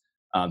size.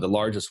 The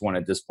largest one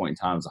at this point in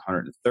time is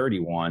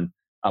 131.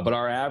 But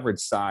our average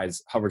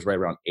size hovers right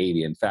around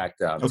 80. In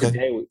fact,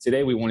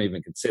 today we won't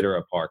even consider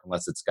a park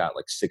unless it's got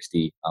like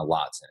 60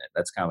 lots in it.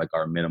 That's kind of like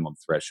our minimum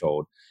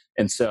threshold.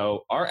 And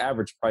so our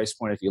average price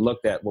point, if you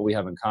looked at what we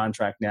have in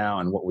contract now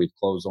and what we've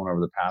closed on over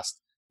the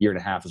past year and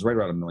a half, is right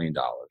around $1 million.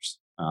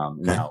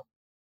 Now,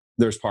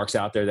 there's parks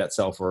out there that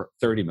sell for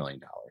 $30 million,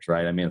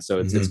 right? I mean, so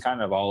it's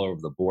kind of all over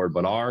the board.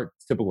 But our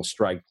typical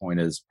strike point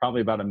is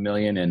probably about $1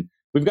 million. And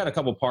we've got a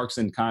couple parks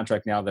in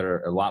contract now that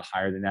are a lot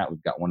higher than that.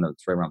 We've got one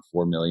that's right around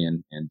 $4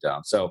 million. And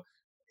so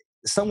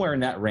somewhere in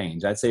that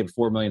range, I'd say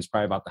 $4 million is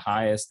probably about the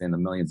highest and $1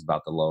 million is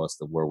about the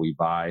lowest of where we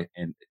buy.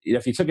 And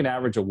if you took an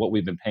average of what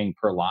we've been paying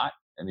per lot,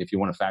 and if you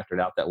want to factor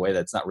it out that way,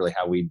 that's not really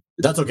how we.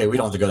 That's okay. We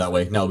don't have to go that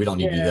way. No, we don't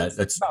need to do that.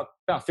 That's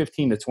about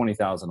 15 to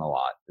 20,000 a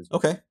lot.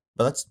 Okay.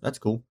 But that's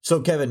cool.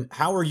 So Kevin,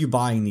 how are you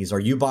buying these? Are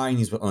you buying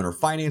these with owner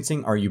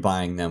financing? Are you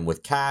buying them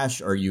with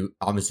cash?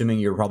 I'm assuming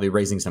you're probably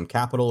raising some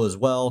capital as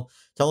well.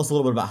 Tell us a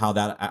little bit about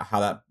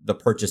how the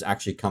purchase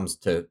actually comes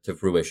to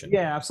fruition.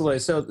 Yeah, absolutely.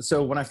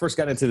 So when I first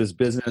got into this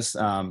business,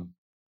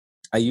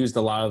 I used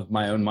a lot of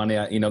my own money.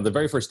 The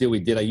very first deal we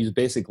did, I used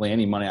basically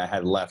any money I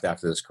had left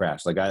after this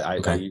crash. Like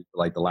I used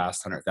like the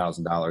last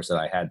 $100,000 that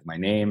I had to my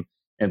name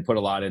and put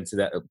a lot into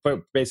that,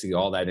 put basically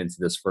all that into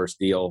this first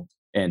deal.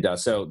 And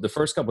so the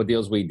first couple of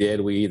deals we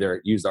did, we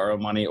either used our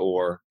own money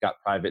or got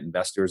private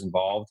investors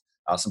involved.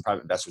 Some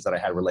private investors that I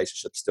had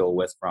relationships still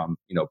with from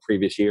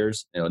previous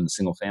years in the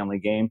single family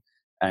game.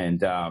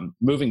 And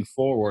moving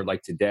forward,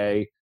 like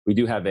today, we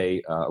do have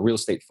a real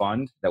estate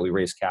fund that we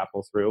raise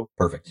capital through.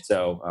 Perfect.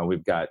 So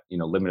we've got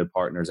limited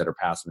partners that are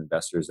passive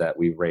investors that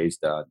we've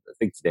raised. I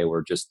think today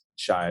we're just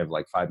shy of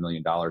like $5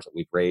 million that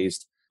we've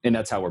raised. And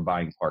that's how we're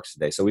buying parks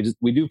today. So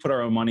we do put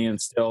our own money in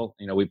still.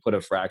 We put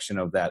a fraction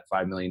of that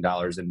 $5 million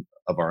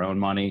of our own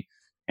money,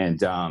 and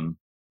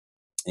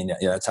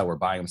that's how we're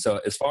buying them. So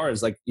as far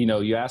as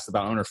you asked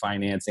about owner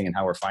financing and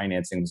how we're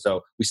financing,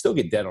 so we still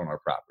get debt on our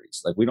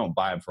properties. Like we don't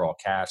buy them for all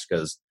cash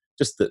because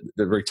just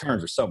the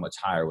returns are so much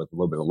higher with a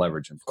little bit of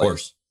leverage in place. Of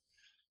course.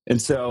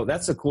 And so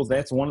that's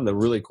one of the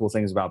really cool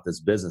things about this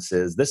business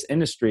is this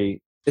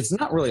industry. It's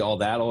not really all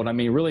that old. I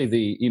mean, really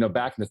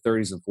back in the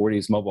 30s and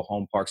 40s, mobile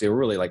home parks, they were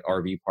really like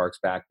RV parks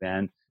back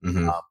then.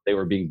 Mm-hmm. They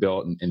were being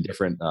built in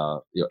different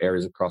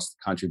areas across the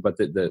country. But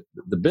the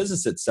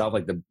business itself,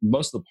 like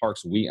most of the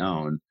parks we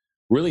own,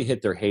 really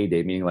hit their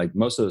heyday, meaning like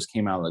most of those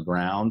came out of the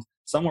ground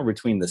somewhere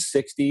between the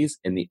 60s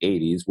and the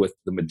 80s, with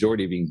the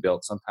majority being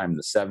built sometime in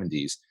the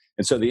 70s.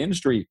 And so the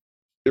industry,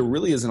 it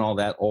really isn't all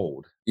that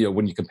old,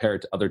 when you compare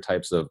it to other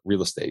types of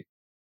real estate.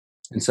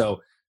 And so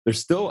there's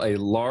still a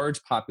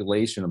large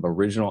population of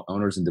original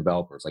owners and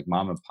developers, like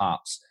mom and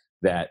pops,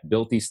 that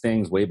built these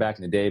things way back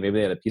in the day. Maybe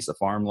they had a piece of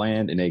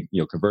farmland and they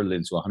converted it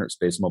into a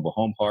 100-space mobile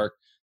home park.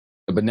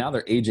 But now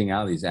they're aging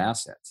out of these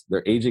assets.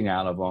 They're aging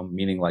out of them,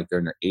 meaning like they're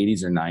in their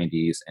 80s or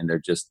 90s, and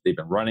they've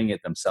been running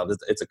it themselves.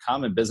 It's a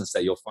common business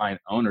that you'll find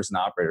owners and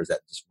operators that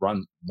just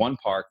run one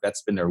park.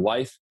 That's been their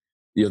life,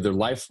 their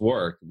life's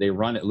work. They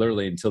run it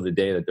literally until the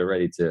day that they're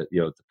ready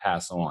to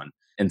pass on.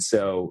 And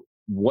so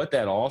what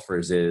that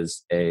offers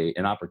is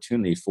an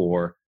opportunity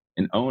for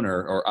an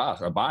owner or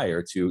a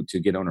buyer to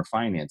get owner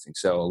financing.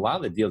 So a lot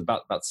of the deals,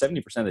 about 70%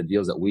 of the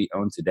deals that we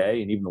own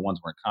today, and even the ones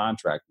we're in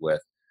contract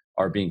with,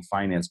 are being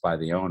financed by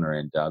the owner.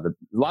 And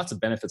lots of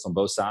benefits on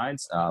both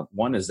sides.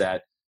 One is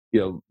that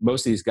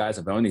most of these guys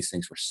have owned these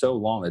things for so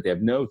long that they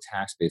have no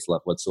tax base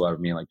left whatsoever. I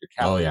mean, like their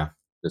capital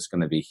is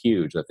going to be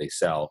huge that they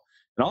sell.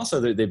 And also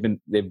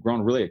they've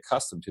grown really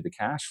accustomed to the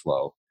cash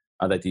flow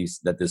that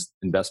this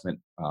investment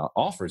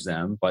offers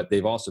them, but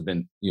they've also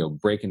been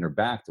breaking their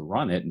back to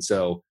run it. And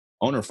so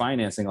owner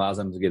financing allows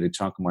them to get a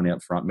chunk of money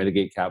up front,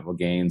 mitigate capital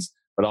gains,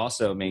 but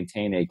also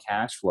maintain a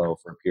cash flow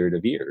for a period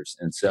of years.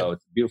 And so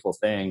it's a beautiful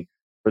thing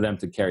for them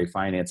to carry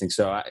financing.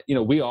 So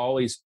we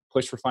always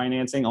push for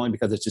financing only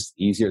because it's just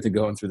easier to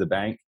go in through the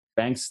bank.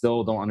 Banks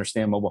still don't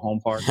understand mobile home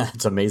parks.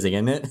 It's amazing,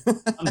 isn't it?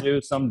 Some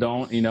do, some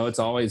don't. It's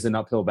always an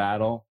uphill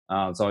battle.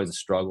 It's always a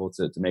struggle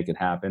to make it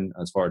happen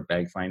as far as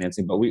bank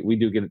financing, but we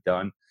do get it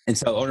done. And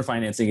so owner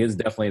financing is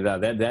definitely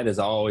that is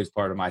always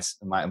part of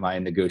my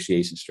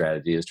negotiation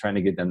strategy, is trying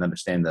to get them to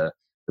understand the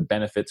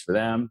benefits for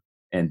them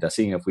and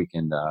seeing if we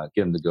can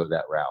get them to go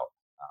that route.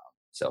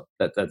 So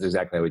that's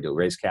exactly how we do it.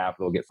 Raise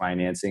capital, get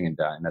financing, and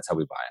that's how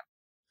we buy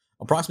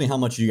them. Approximately how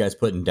much are you guys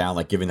putting down,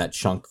 like giving that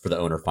chunk for the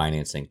owner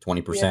financing?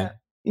 20%?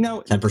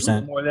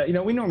 10%? More than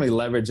that. We normally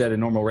leverage at a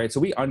normal rate. So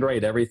we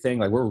underwrite everything.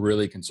 Like we're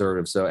really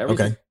conservative. So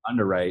everything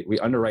we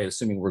underwrite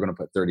assuming we're going to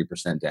put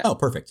 30% down. Oh,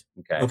 perfect.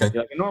 Okay.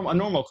 Like a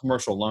normal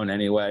commercial loan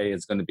anyway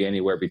is going to be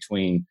anywhere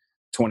between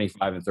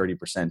 25 and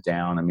 30%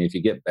 down. I mean, if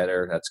you get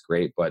better, that's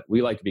great. But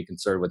we like to be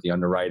conservative with the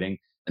underwriting.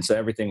 And so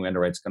everything we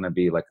underwrite is going to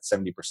be like a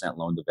 70%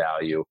 loan to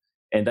value.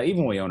 And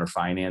even when we owner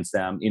finance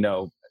them,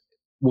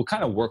 we'll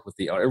kind of work with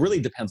the owner. It really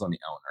depends on the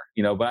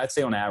owner, but I'd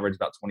say on average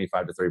about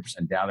 25 to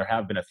 30% down. There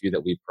have been a few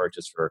that we've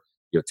purchased for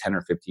 10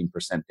 or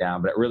 15%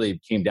 down, but it really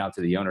came down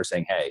to the owner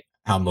saying, hey,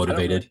 how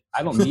motivated?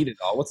 I don't need it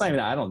all. What's not even,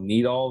 I don't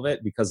need all of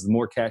it, because the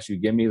more cash you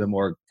give me, the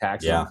more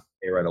taxes I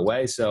pay right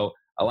away. So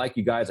I like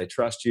you guys. I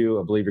trust you.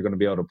 I believe you're going to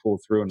be able to pull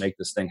through and make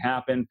this thing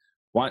happen.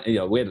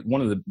 We had one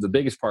of the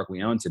biggest park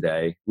we own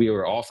today. We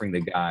were offering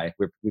the guy,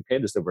 we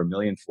paid just over $1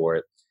 million for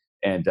it.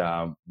 And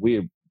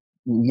we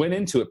went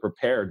into it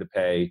prepared to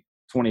pay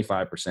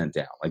 25%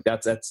 down. Like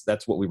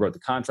that's what we wrote the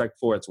contract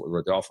for. That's what we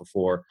wrote the offer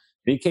for.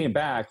 And he came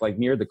back like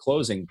near the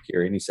closing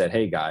period and he said,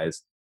 hey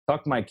guys,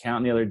 talked to my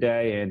accountant the other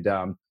day, and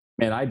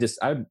man, I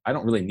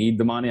don't really need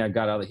the money. I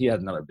got out. He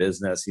had another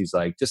business. He's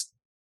like, just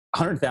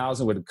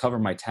 100,000 would cover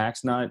my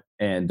tax nut,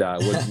 and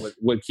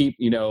would keep,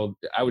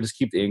 I would just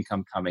keep the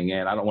income coming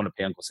in. I don't want to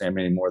pay Uncle Sam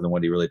any more than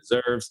what he really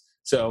deserves.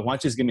 So why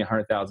don't you just give me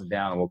 100,000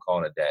 down and we'll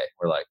call it a day.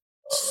 We're like,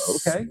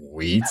 okay,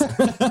 sweet.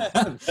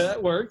 That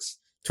works.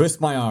 Twist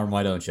my arm,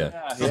 why don't you?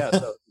 Yeah.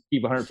 So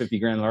keep 150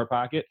 grand in our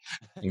pocket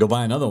and go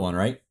buy another one,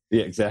 right?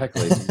 Yeah,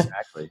 exactly.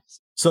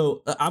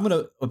 So I'm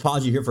going to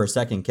pause you here for a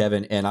second,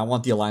 Kevin, and I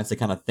want the Alliance to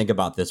kind of think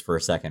about this for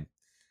a second.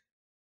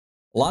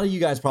 A lot of you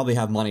guys probably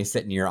have money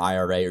sitting in your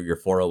IRA or your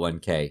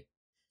 401k.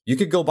 You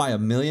could go buy $1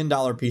 million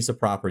piece of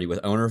property with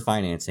owner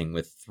financing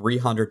with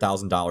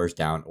 $300,000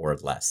 down or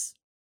less.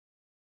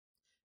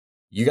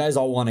 You guys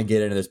all want to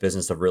get into this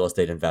business of real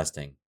estate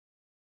investing.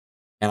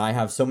 And I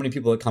have so many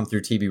people that come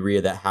through TV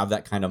RIA that have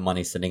that kind of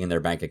money sitting in their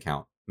bank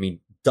account. I mean,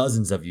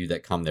 dozens of you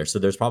that come there. So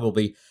there's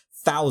probably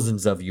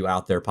thousands of you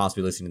out there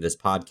possibly listening to this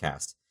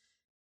podcast.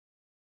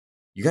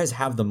 You guys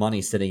have the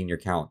money sitting in your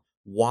account.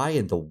 Why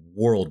in the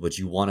world would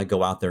you want to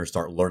go out there and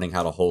start learning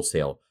how to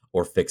wholesale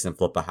or fix and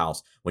flip a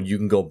house when you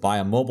can go buy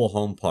a mobile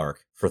home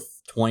park for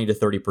 20 to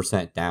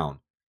 30% down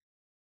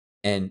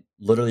and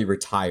literally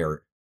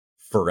retire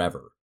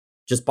forever?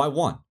 Just buy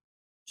one.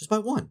 Just buy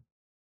one.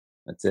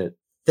 That's it.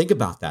 Think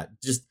about that.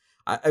 Just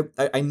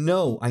I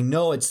know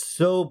it's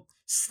so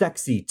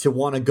sexy to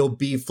want to go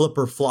be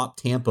flipper flop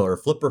Tampa or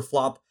flipper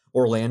flop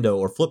Orlando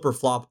or flipper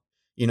flop,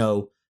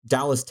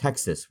 Dallas,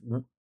 Texas,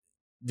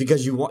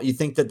 because you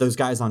think that those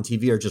guys on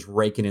TV are just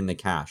raking in the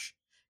cash.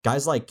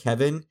 Guys like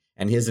Kevin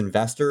and his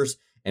investors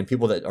and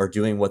people that are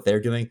doing what they're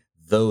doing,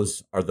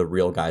 those are the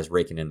real guys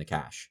raking in the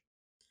cash.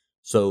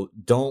 So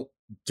don't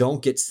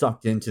get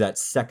sucked into that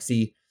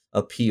sexy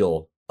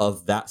appeal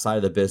of that side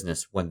of the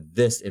business when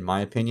this, in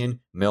my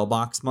opinion,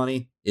 mailbox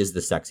money is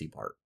the sexy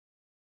part.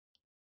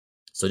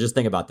 So just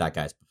think about that,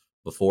 guys,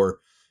 before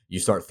you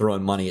start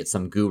throwing money at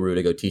some guru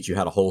to go teach you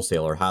how to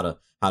wholesale or how to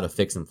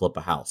fix and flip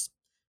a house.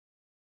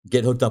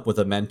 Get hooked up with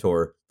a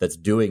mentor that's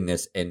doing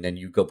this, and then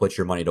you go put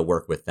your money to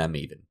work with them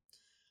even.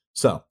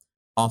 So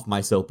off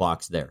my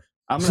soapbox there.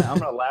 I'm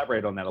gonna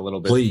elaborate on that a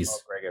little bit, please,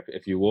 Greg,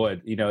 if you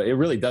would. It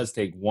really does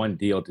take one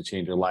deal to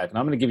change your life, and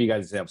I'm going to give you guys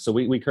an example. So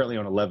we currently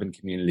own 11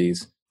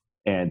 communities.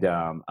 And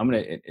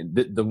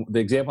the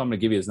example I'm going to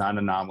give you is not an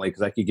anomaly,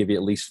 because I could give you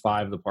at least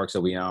 5 of the parks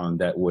that we own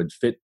that would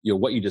fit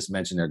what you just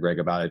mentioned there, Greg,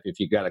 about it. If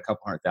you got a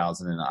couple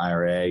 $100,000 in an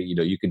IRA,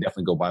 you can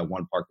definitely go buy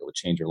one park that would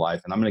change your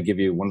life. And I'm going to give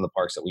you one of the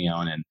parks that we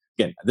own. And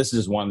again, this is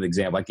just one of the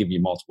examples. I give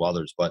you multiple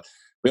others, but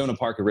we own a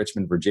park in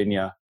Richmond,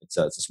 Virginia. It's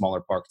a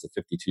smaller park. It's a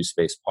 52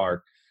 space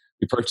park.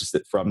 We purchased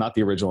it from not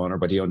the original owner,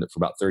 but he owned it for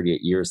about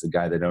 38 years, the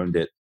guy that owned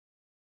it.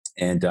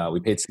 And we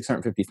paid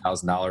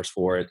 $650,000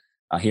 for it.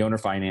 He owner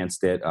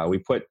financed it. We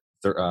put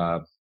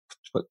 25%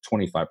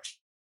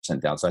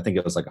 down. So I think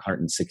it was like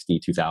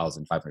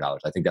 $162,500.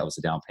 I think that was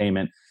the down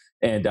payment.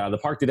 And the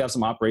park did have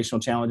some operational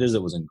challenges.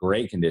 It was in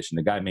great condition.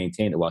 The guy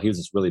maintained it well. He was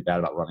just really bad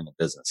about running a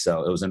business.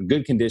 So it was in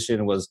good condition.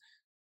 It was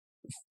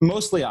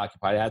mostly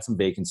occupied. It had some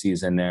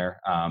vacancies in there.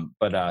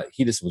 But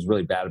he just was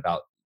really bad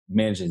about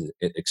managing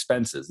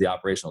expenses, the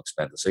operational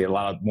expenses. So he had a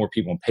lot more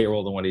people in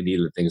payroll than what he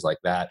needed and things like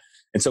that.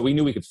 And so we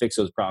knew we could fix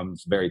those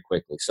problems very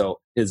quickly. So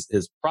his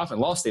profit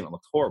and loss statement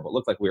looked horrible. It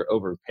looked like we were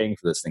overpaying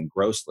for this thing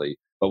grossly,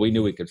 but we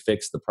knew we could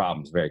fix the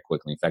problems very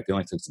quickly. In fact, it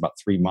only took us about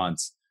 3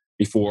 months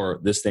before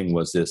this thing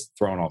was just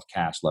throwing off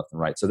cash left and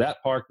right. So that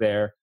park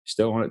there,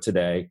 still on it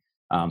today,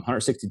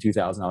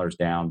 $162,000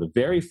 down. The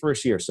very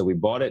first year, so we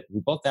bought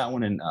that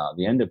one in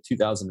the end of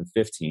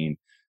 2015.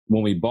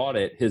 When we bought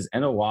it, his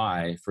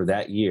NOI for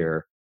that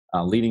year,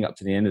 leading up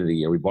to the end of the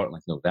year, we bought it in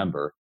like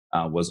November,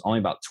 was only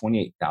about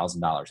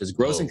 $28,000. His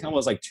gross income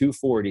was like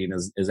 $240,000, and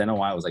his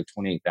NOI was like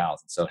 $28,000.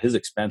 So his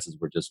expenses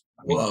were just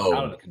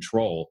out of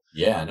control.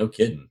 Yeah, no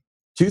kidding.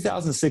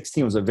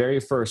 2016 was the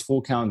very first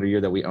full calendar year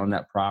that we owned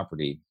that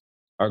property.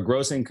 Our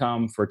gross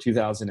income for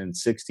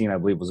 2016, I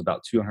believe, was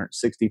about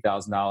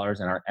 $260,000,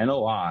 and our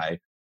NOI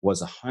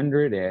was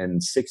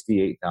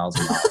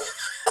 $168,000.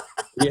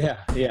 Yeah.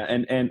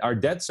 And our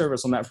debt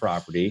service on that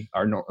property,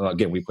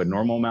 again, we put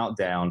normal amount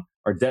down.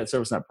 Our debt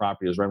service on that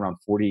property was right around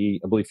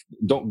 40, I believe.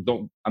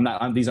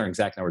 These aren't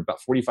exact numbers, about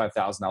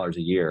 $45,000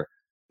 a year.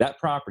 That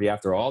property,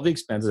 after all the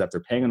expenses, after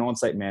paying an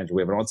on-site manager,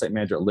 we have an on-site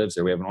manager that lives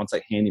there. We have an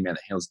on-site handyman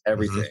that handles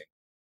everything. Mm-hmm.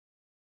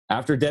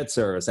 After debt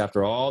service,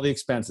 after all the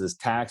expenses,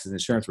 taxes,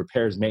 insurance,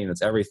 repairs,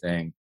 maintenance,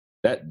 everything,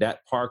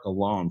 that park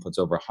alone puts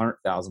over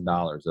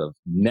 $100,000 of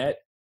net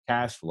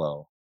cash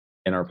flow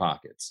in our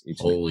pockets each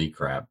week. Holy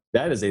crap.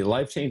 That is a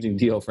life-changing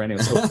deal for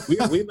anyone. So we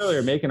literally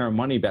are making our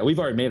money back. We've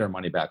already made our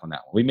money back on that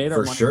one. We made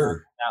our money back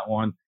on that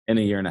one in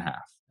a year and a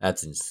half.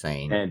 That's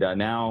insane. And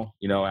now,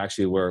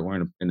 actually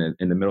we're in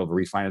the middle of a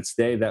refinance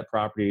today. That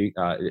property,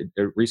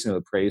 it recently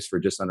appraised for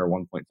just under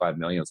 $1.5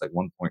 million. It's like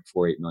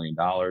 $1.48 million.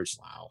 Wow.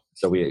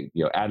 So we,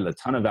 added a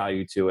ton of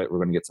value to it. We're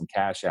going to get some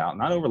cash out,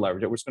 not over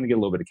leverage it. We're just going to get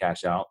a little bit of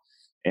cash out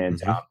and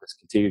just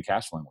continue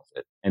cash flowing with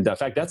it. And in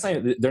fact,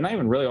 they're not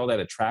even really all that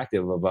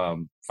attractive of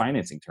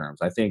financing terms.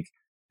 I think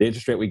the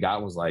interest rate we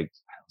got was like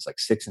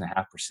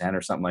 6.5%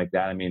 or something like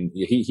that. I mean,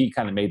 he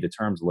kind of made the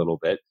terms a little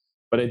bit,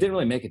 but it didn't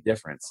really make a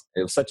difference.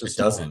 It was such a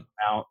small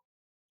amount.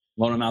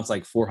 Loan amount's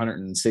like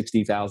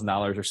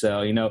 $460,000 or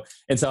so,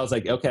 And so I was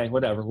like, okay,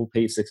 whatever, we'll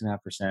pay 6.5%.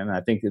 And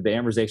I think the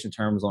amortization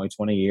term is only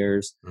 20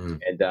 years.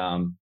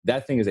 And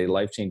that thing is a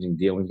life-changing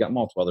deal. We've got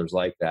multiple others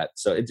like that.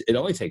 So it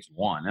only takes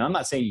one. And I'm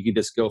not saying you can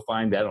just go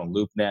find that on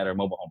LoopNet or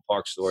Mobile Home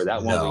Park Store.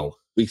 That one,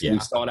 we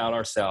sought out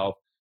ourselves.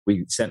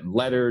 We sent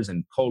letters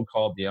and cold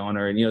called the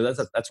owner. And,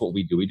 that's what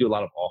we do. We do a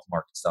lot of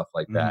off-market stuff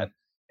like that.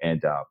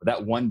 And but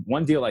that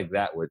one deal like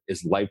that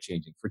is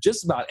life-changing for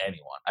just about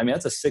anyone. I mean,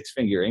 that's a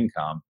 6-figure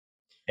income.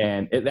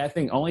 And that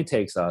thing only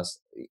takes us,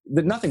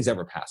 nothing's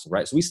ever passive,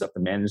 right? So we still have to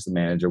manage the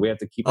manager. We have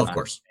to keep an eye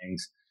on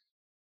things.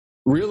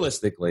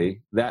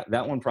 Realistically, that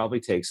one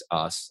probably takes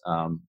us,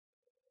 let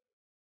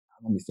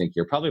me think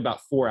here, probably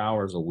about 4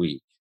 hours a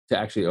week to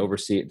actually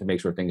oversee it, to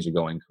make sure things are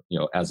going,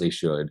 as they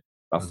should.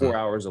 About 4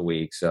 hours a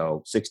week,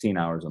 so 16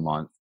 hours a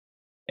month.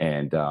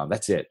 And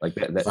that's it. Like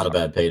that's not a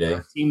bad payday.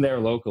 Our team there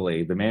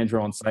locally, the manager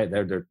on site,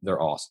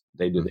 they're awesome.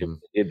 They do.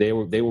 They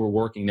were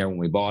working there when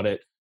we bought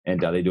it. And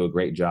they do a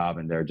great job,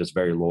 and they're just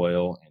very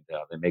loyal, and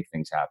they make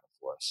things happen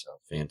for us.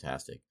 So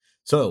fantastic.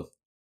 So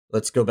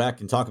let's go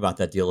back and talk about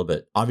that deal a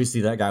bit.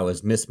 Obviously, that guy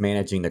was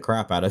mismanaging the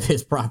crap out of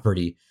his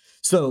property.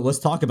 So let's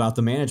talk about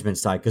the management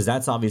side, because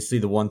that's obviously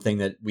the one thing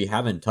that we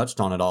haven't touched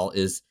on at all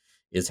is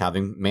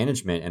having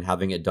management and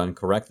having it done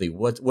correctly.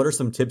 What are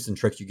some tips and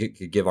tricks you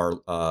could give our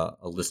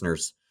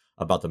listeners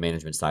about the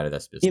management side of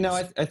this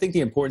business? I think the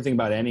important thing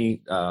about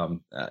any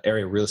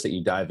area of real estate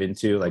you dive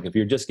into, like if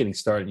you're just getting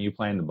started and you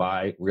plan to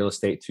buy real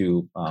estate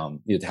to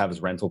have as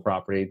rental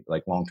property,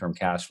 like long-term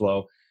cash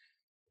flow,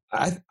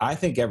 I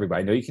think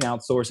everybody, I know you can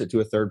outsource it to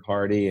a third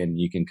party and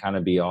you can kind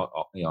of be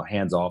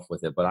hands off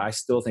with it, but I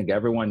still think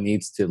everyone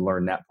needs to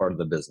learn that part of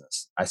the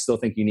business. I still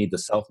think you need to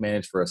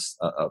self-manage for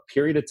a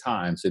period of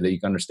time so that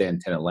you can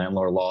understand tenant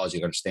landlord laws,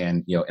 you can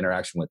understand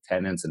interaction with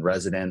tenants and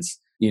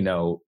residents,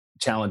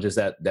 challenges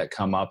that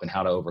come up and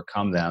how to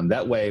overcome them.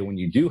 That way, when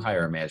you do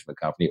hire a management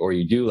company, or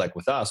you do, like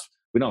with us,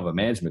 we don't have a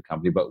management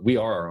company, but we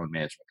are our own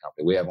management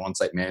company. We have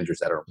on-site managers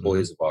that are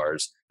employees of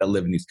ours that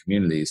live in these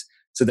communities,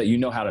 so that you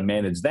know how to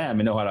manage them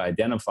and know how to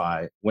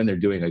identify when they're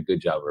doing a good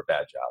job or a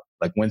bad job,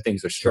 like when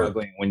things are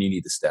struggling, when you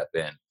need to step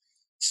in.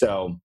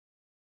 So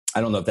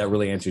I don't know if that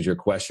really answers your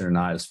question or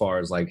not, as far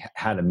as like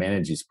how to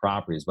manage these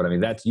properties. But I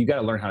mean, you got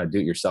to learn how to do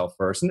it yourself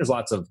first. And there's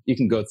lots of, you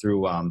can go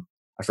through,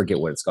 I forget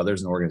what it's called.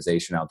 There's an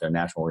organization out there,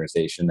 national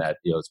organization that,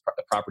 it's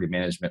a property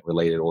management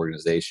related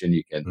organization.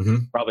 You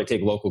can probably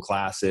take local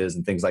classes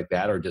and things like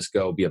that, or just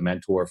go be a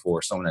mentor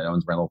for someone that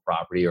owns rental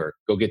property, or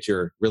go get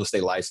your real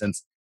estate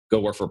license, go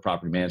work for a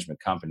property management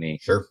company.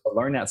 Sure. But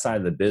learn that side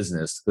of the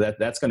business.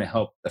 That's going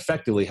to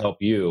effectively help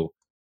you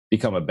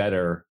become a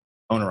better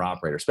owner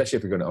operator, especially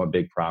if you're going to own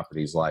big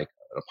properties like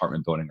an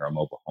apartment building or a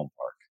mobile home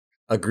park.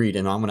 Agreed.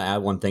 And I'm going to add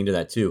one thing to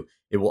that too.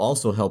 It will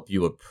also help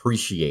you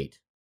appreciate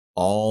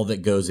all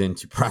that goes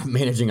into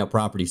managing a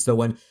property. So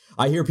when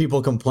I hear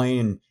people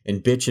complain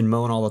and bitch and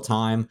moan all the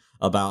time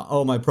about,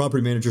 oh, my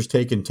property manager's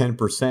taking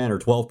 10% or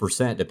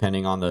 12%,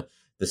 depending on the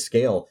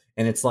scale.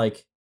 And it's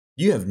like,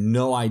 you have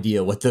no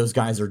idea what those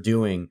guys are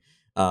doing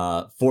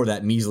for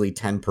that measly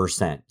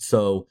 10%.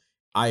 So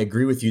I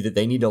agree with you that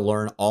they need to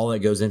learn all that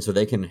goes in, so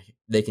they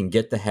can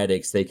get the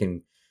headaches. They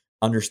can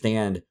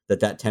understand that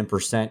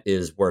 10%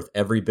 is worth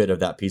every bit of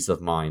that peace of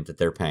mind that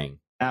they're paying.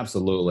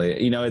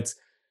 Absolutely.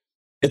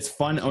 It's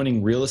fun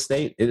owning real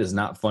estate. It is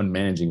not fun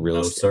managing real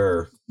estate. No,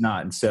 sir.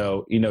 Not. And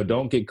so,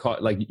 don't get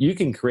caught. Like, you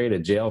can create a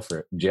jail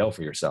for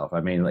yourself.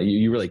 I mean, like,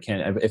 you really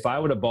can. If I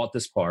would have bought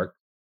this park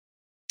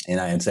and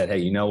I had said, hey,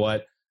 you know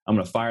what? I'm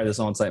going to fire this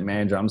on-site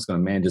manager. I'm just going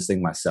to manage this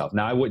thing myself.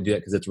 Now, I wouldn't do it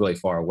because it's really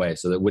far away,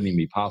 so that wouldn't even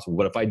be possible.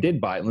 But if I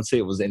did buy it, let's say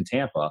it was in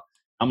Tampa,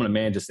 I'm going to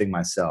manage this thing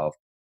myself.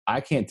 I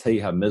can't tell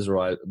you how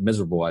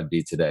miserable I'd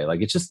be today.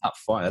 Like, it's just not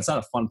fun. That's not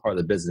a fun part of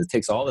the business. It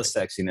takes all the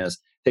sexiness,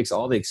 takes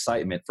all the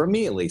excitement. For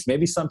me, at least,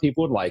 maybe some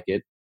people would like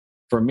it.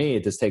 For me,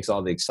 it just takes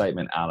all the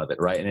excitement out of it,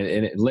 right? And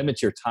it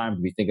limits your time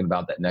to be thinking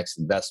about that next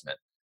investment.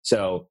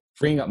 So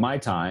freeing up my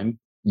time,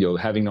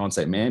 having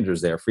on-site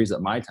managers there frees up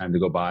my time to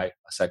go buy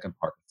a second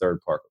park, a third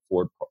park,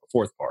 a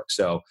fourth park.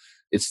 So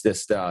it's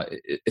just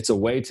it's a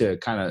way to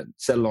kind of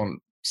set it on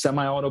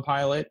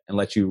semi-autopilot and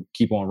let you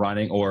keep on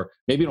running. Or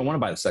maybe you don't want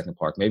to buy the second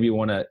park. Maybe you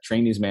want to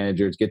train these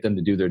managers, get them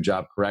to do their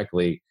job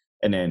correctly,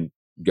 and then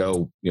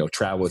go,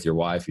 travel with your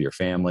wife or your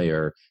family,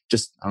 or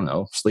just, I don't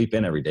know, sleep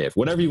in every day. If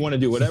whatever you want to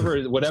do,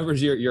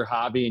 whatever's your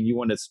hobby and you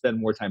want to spend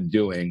more time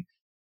doing,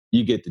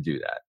 you get to do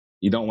that.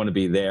 You don't want to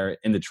be there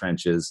in the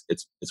trenches.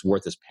 It's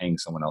worth us paying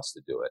someone else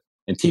to do it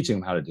and teaching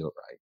them how to do it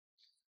right.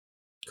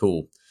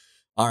 Cool.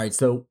 All right.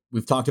 So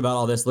we've talked about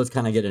all this. Let's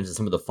kind of get into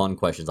some of the fun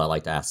questions I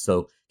like to ask.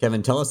 So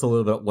Kevin, tell us a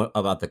little bit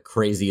about the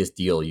craziest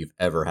deal you've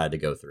ever had to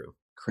go through.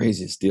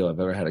 Craziest deal I've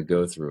ever had to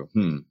go through.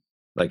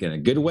 Like in a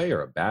good way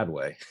or a bad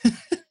way?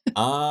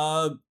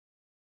 Either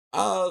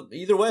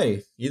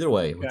way.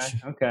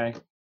 Okay.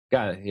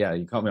 Got it. Yeah.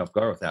 You caught me off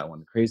guard with that one.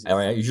 The craziest.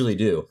 I usually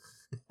do.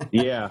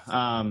 Yeah.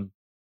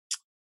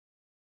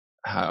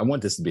 I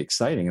want this to be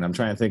exciting, and I'm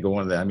trying to think of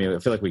one of the. I mean, I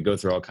feel like we go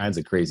through all kinds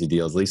of crazy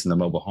deals, at least in the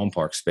mobile home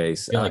park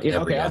space. I'll give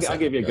you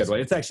a good one.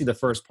 It's actually the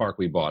first park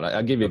we bought.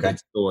 I'll give you a good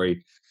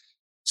story.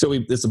 So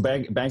it's a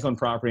bank-owned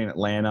property in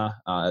Atlanta.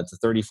 It's a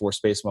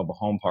 34-space mobile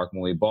home park.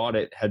 When we bought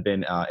it, had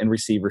been in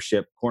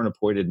receivership,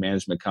 court-appointed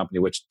management company,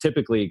 which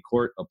typically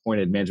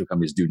court-appointed management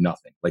companies do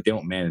nothing. Like, they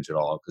don't manage at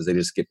all because they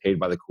just get paid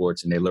by the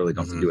courts and they literally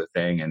don't have to do a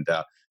thing. And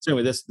so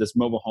anyway, this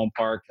mobile home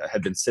park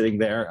had been sitting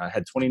there. I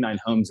had 29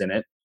 homes in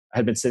it. I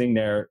had been sitting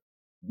there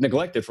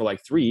neglected for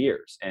like 3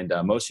 years, and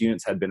most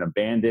units had been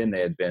abandoned. They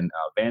had been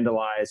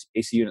vandalized,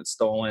 AC units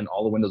stolen,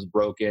 all the windows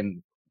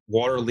broken,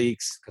 water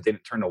leaks because they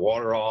didn't turn the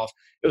water off.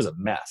 It was a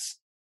mess.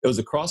 It was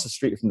across the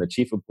street from the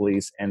chief of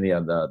police and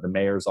the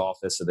mayor's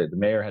office, so that the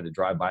mayor had to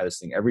drive by this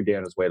thing every day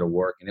on his way to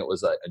work, and it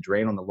was a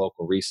drain on the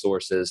local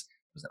resources.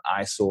 It was an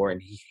eyesore,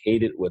 and he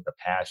hated it with a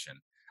passion.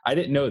 I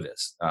didn't know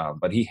this,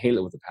 but he hated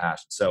it with a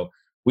passion. So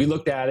we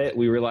looked at it.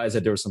 We realized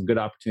that there was some good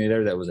opportunity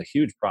there. That was a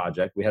huge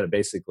project. We had to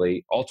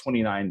basically, all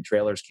 29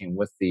 trailers came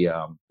with the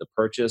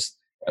purchase.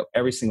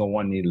 Every single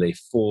one needed a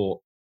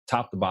full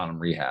top to bottom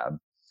rehab.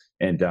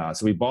 And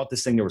so we bought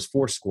this thing. There was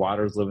 4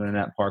 squatters living in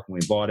that park when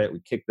we bought it.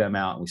 We kicked them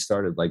out and we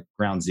started like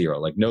ground zero,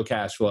 like no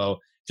cash flow,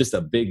 just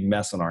a big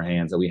mess on our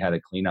hands that we had to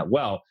clean up.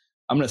 Well,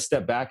 I'm going to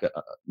step back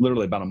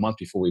literally about a month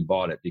before we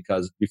bought it,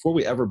 because before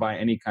we ever buy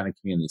any kind of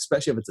community,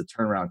 especially if it's a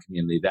turnaround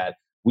community that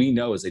we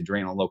know is a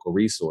drain on local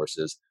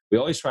resources, we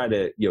always try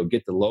to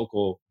get the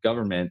local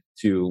government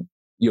to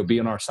be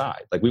on our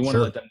side. Like, we want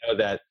to let them know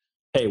that,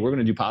 hey, we're going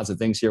to do positive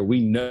things here.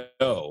 We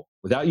know,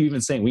 without you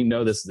even saying, we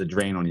know this is a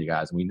drain on you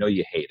guys, and we know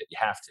you hate it. You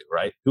have to,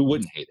 right? Who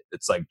wouldn't hate it?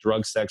 It's like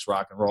drugs, sex,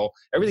 rock and roll.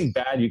 Everything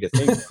bad you could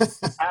think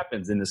of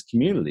happens in this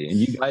community, and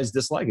you guys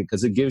dislike it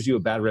because it gives you a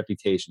bad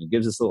reputation. It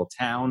gives this little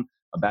town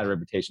a bad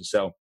reputation.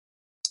 So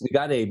we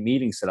got a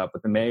meeting set up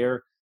with the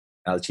mayor,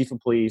 the chief of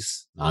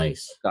police,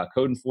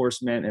 code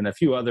enforcement, and a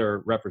few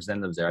other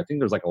representatives there. I think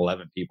there's like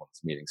 11 people in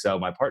this meeting. So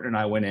my partner and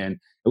I went in, and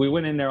we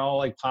went in there all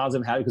like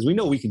positive, happy, because we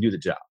know we can do the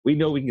job. We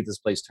know we can get this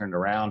place turned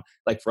around.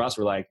 Like, for us,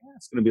 we're like,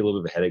 it's going to be a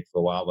little bit of a headache for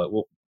a while, but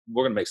we're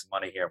going to make some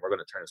money here, and we're going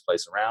to turn this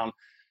place around.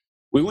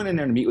 We went in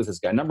there to meet with this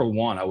guy. Number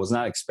one, I was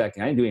not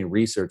expecting, I didn't do any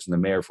research on the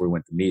mayor before we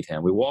went to meet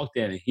him. We walked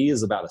in, and he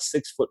is about a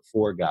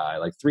 6'4" guy,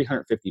 like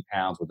 350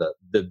 pounds, with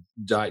the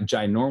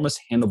ginormous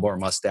handlebar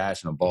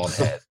mustache and a bald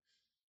head.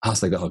 I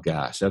was like, oh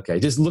gosh, okay.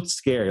 It just looked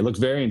scary. It looked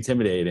very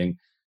intimidating.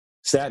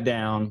 Sat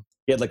down.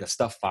 He had like a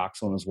stuffed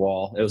fox on his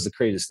wall. It was the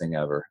craziest thing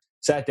ever.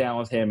 Sat down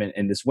with him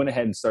and just went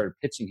ahead and started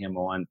pitching him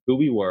on who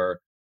we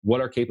were, what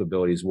our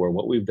capabilities were,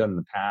 what we've done in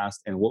the past,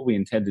 and what we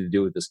intended to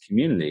do with this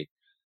community.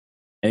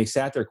 And he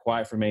sat there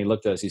quiet for me. He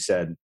looked at us. He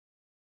said,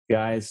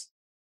 guys,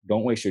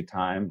 don't waste your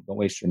time. Don't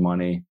waste your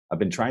money. I've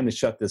been trying to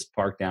shut this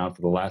park down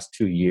for the last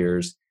 2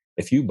 years.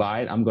 If you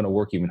buy it, I'm going to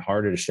work even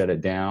harder to shut it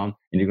down,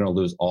 and you're going to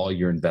lose all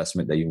your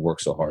investment that you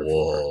worked so hard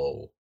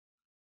for.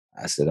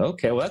 I said,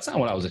 okay, well, that's not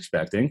what I was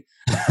expecting.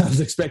 I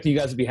was expecting you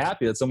guys to be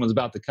happy that someone's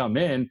about to come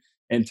in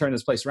and turn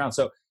this place around.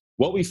 So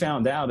what we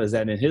found out is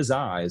that in his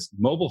eyes,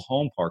 mobile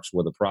home parks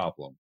were the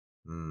problem.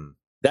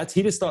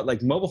 He just thought,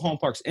 like, mobile home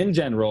parks in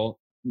general,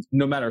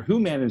 no matter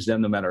who managed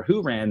them, no matter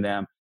who ran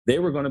them, they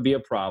were going to be a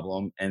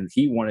problem, and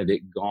he wanted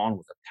it gone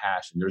with a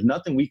passion. There's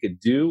nothing we could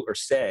do or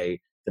say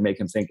to make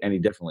him think any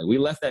differently. We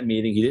left that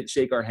meeting. He didn't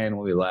shake our hand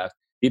when we left.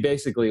 He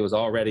basically was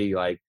already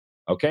like,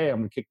 okay, I'm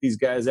going to kick these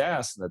guys'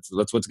 ass. That's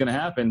what's going to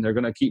happen. They're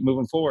going to keep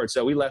moving forward.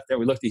 So we left there.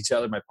 We looked at each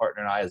other, my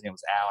partner and I. His name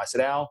was Al. I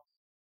said, Al,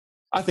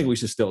 I think we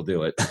should still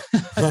do it.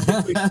 I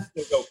think we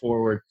should still go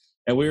forward.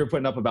 And we were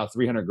putting up about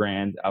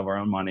 $300,000 of our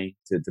own money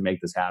to make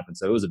this happen.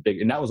 So it was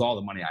and that was all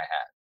the money I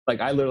had. Like,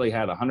 I literally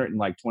had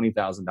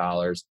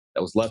 $120,000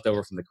 that was left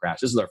over from the crash.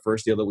 This is our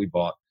first deal that we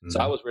bought. So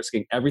I was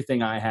risking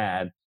everything I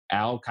had.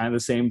 Al, kind of the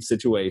same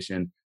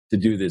situation, to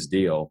do this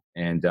deal.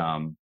 And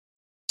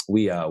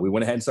we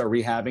went ahead and started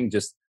rehabbing.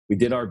 We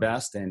did our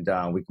best, and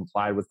we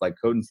complied with like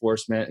code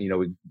enforcement. We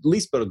at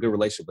least built a good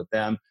relationship with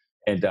them.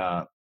 And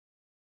about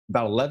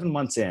 11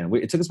 months in,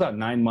 it took us about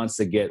 9 months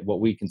to get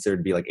what we considered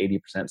to be like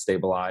 80%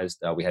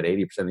 stabilized. We had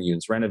 80% of the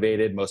units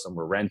renovated. Most of them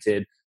were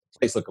rented. The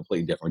place looked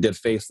completely different. We did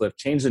facelift,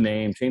 changed the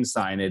name, changed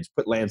signage,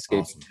 put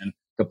landscaping in.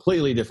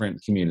 Completely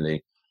different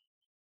community.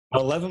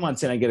 About 11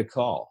 months in, I get a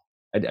call.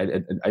 I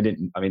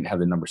didn't have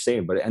the number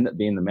saved, but it ended up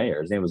being the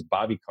mayor. His name was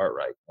Bobby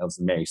Cartwright. That was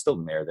the mayor. He's still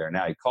the mayor there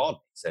now. He called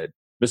me. He said,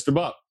 Mr.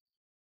 Buck,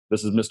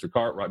 this is Mr.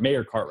 Cartwright,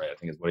 Mayor Cartwright, I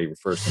think is what he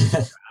refers to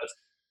himself as.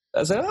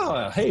 I said,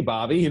 oh, hey,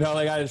 Bobby. You know,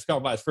 like I just call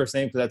him by his first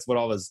name because that's what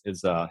all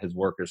his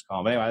workers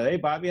call him. Anyway, hey,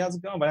 Bobby, how's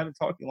it going? But I haven't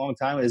talked to you in a long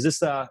time. Is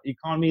this you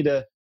calling me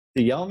to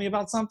yell at me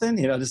about something?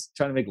 You know, just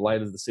trying to make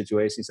light of the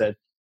situation. He said,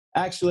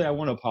 actually, I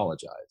want to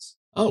apologize.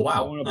 Oh, wow.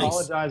 I want to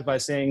apologize by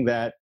saying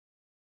that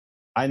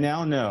I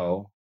now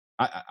know,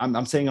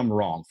 I'm saying I'm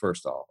wrong,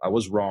 first off. I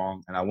was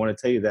wrong. And I want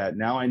to tell you that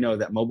now I know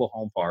that mobile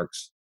home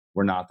parks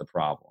were not the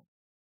problem.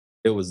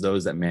 It was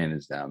those that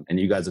managed them. And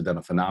you guys have done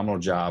a phenomenal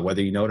job.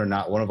 Whether you know it or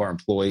not, one of our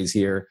employees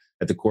here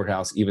at the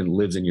courthouse even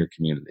lives in your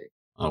community.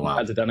 Oh, wow. You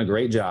guys have done a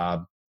great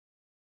job.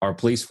 Our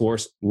police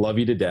force love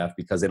you to death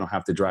because they don't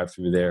have to drive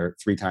through there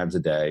 3 times a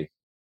day.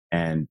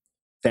 And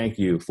thank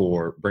you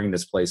for bringing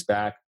this place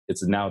back.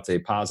 It's a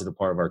positive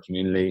part of our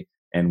community,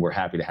 and we're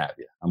happy to have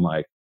you. I'm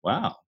like,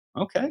 wow,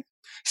 okay.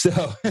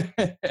 So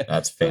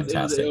that's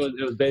fantastic.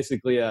 It was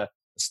basically a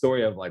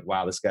story of like,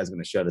 wow, this guy's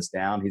going to shut us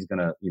down. He's going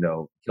to,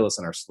 kill us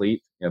in our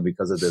sleep,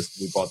 because of this.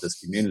 We bought this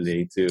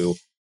community to,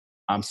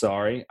 I'm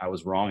sorry, I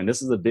was wrong. And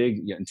this is a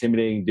big,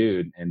 intimidating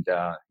dude. And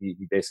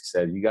he basically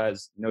said, you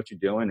guys know what you're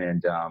doing.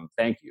 And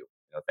thank you.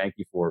 Thank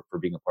you for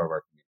being a part of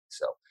our community.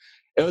 So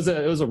it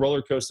was a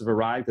roller coaster of a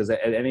ride because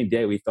at any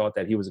day we thought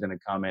that he was going to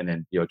come in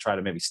and, try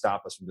to maybe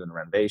stop us from doing the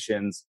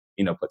renovations,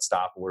 put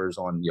stop orders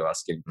on,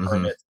 us getting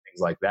permits, things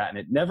like that. And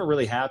it never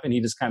really happened.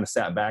 He just kind of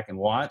sat back and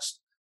watched.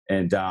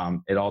 And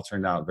it all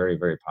turned out very,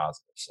 very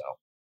positive. So,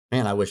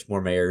 man, I wish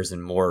more mayors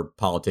and more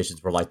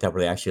politicians were like that,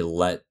 where they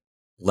actually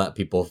let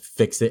people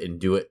fix it and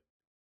do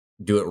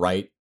it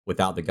right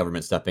without the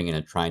government stepping in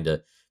and trying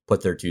to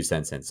put their 2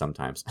 cents in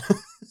sometimes.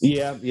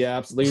 Yeah,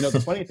 absolutely.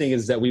 The funny thing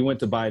is that we went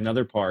to buy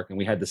another park and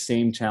we had the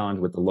same challenge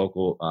with the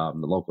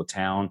local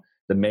town.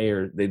 The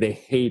mayor, they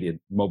hated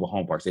mobile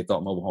home parks. They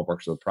thought mobile home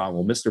parks were the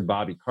problem. Well, Mr.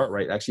 Bobby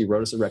Cartwright actually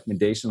wrote us a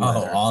recommendation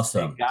letter. Oh,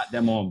 awesome. And got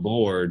them on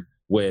board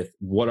with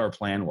what our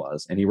plan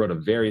was. And he wrote a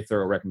very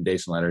thorough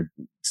recommendation letter.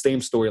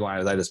 Same storyline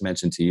as I just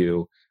mentioned to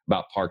you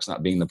about parks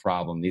not being the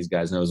problem. These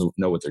guys know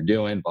what they're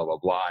doing, blah, blah,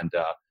 blah. And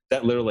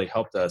that literally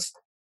helped us,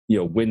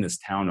 win this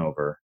town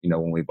over,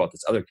 when we bought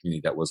this other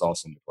community that was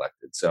also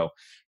neglected. So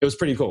it was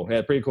pretty cool. We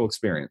had a pretty cool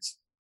experience.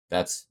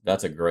 That's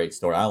a great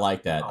story. I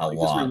like that a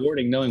lot. It's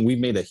rewarding knowing we've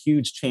made a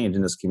huge change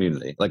in this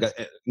community, like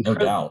no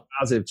doubt,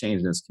 positive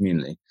change in this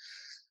community.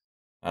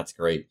 That's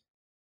great.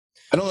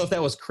 I don't know if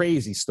that was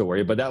crazy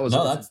story, but that was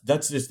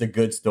that's just a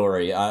good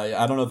story.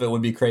 I don't know if it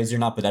would be crazy or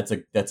not, but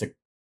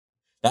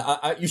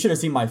you should have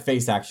seen my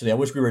face. Actually, I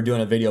wish we were doing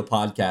a video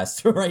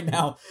podcast right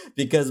now,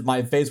 because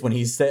my face when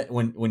he said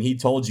when he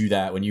told you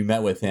that when you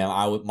met with him,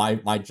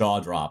 my jaw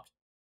dropped.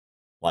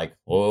 Like,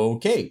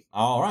 okay,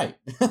 all right.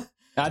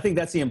 I think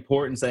that's the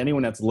importance that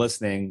anyone that's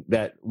listening,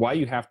 that why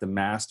you have to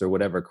master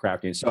whatever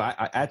craft you. So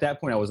I at that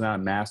point, I was not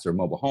a master of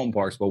mobile home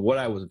parks, but what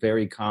I was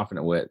very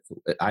confident with,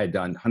 I had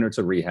done hundreds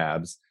of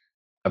rehabs.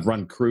 I've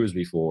run crews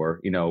before,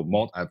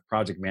 I've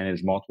project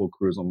managed multiple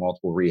crews on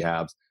multiple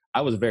rehabs.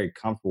 I was very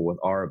comfortable with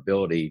our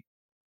ability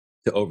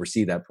to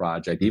oversee that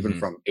project, even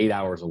from 8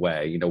 hours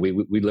away. We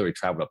literally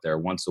traveled up there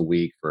once a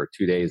week for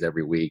 2 days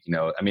every week.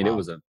 Wow. It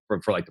was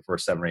for like the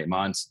first 7 or 8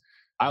 months.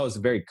 I was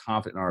very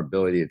confident in our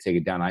ability to take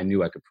it down. I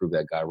knew I could prove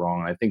that guy wrong.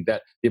 And I think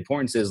that the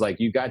importance is, like,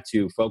 you got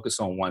to focus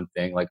on one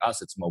thing. Like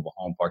us, it's mobile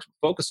home parks.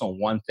 Focus on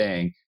one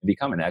thing and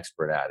become an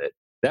expert at it.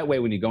 That way,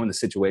 when you go into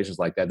situations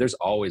like that, there's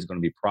always going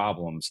to be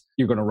problems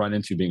you're going to run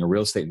into being a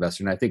real estate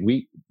investor. And I think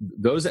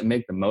those that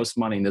make the most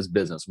money in this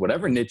business,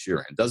 whatever niche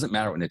you're in, doesn't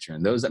matter what niche you're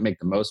in, those that make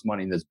the most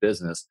money in this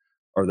business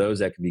are those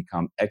that can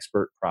become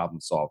expert problem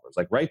solvers.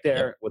 Like right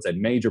there was a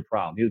major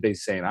problem. He was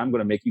basically saying, I'm going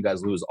to make you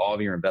guys lose all of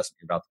your investment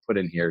you're about to put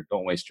in here.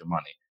 Don't waste your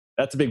money.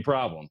 That's a big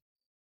problem.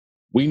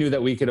 We knew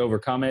that we could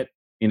overcome it.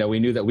 We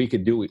knew that we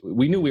could do it.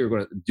 We knew we were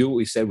going to do what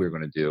we said we were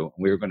going to do.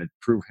 And we were going to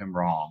prove him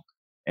wrong.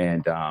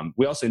 And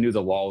we also knew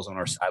the law was on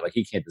our side. Like,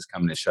 he can't just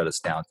come in and shut us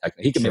down.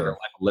 Technically, he can make our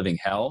life a living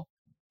hell.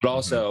 But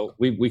also,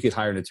 we could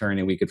hire an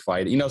attorney and we could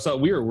fight. So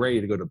we were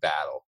ready to go to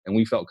battle, and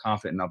we felt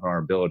confident enough in our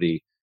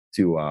ability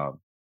to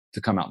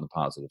come out on the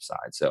positive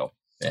side. So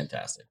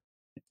fantastic.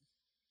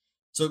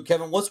 So,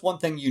 Kevin, what's one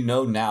thing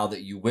now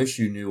that you wish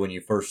you knew when you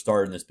first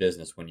started in this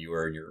business when you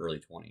were in your early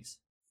 20s?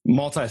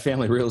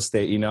 Multifamily real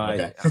estate,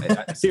 okay.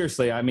 I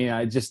seriously,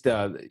 I just,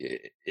 I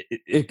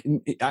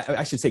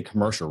should say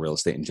commercial real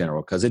estate in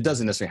general, because it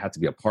doesn't necessarily have to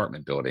be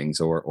apartment buildings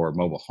or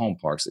mobile home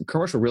parks.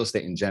 Commercial real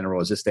estate in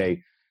general is just a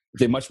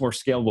much more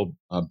scalable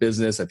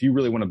business. If you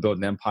really want to build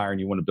an empire and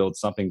you want to build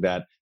something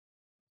that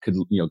could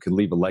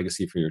leave a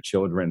legacy for your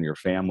children and your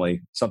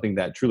family, something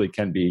that truly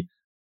can be,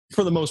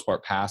 for the most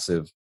part,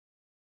 passive.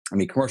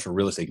 Commercial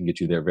real estate can get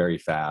you there very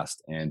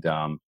fast. And,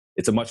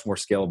 it's a much more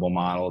scalable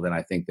model than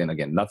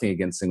again, nothing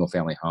against single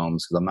family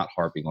homes, because I'm not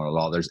harping on it at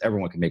all.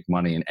 Everyone can make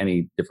money in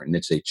any different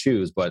niche they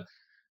choose. But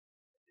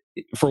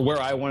for where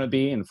I want to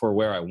be and for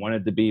where I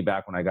wanted to be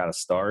back when I got to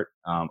start,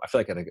 I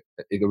feel like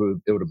it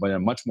would have been a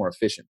much more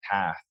efficient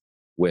path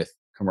with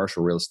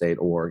commercial real estate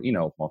or,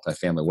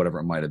 multifamily, whatever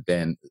it might have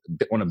been,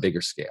 on a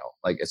bigger scale.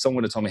 Like if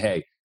someone would have told me,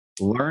 hey,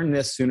 learn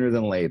this sooner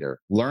than later.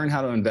 Learn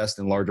how to invest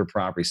in larger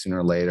properties sooner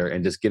or later,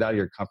 and just get out of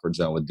your comfort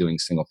zone with doing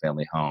single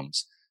family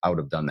homes. I would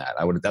have done that.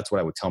 That's what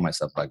I would tell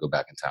myself if I go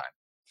back in time.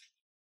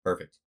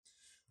 Perfect.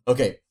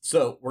 Okay,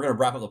 so we're going to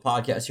wrap up the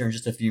podcast here in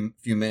just a few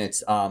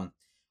minutes. I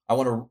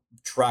want to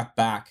track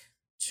back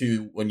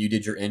to when you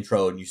did your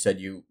intro and you said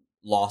you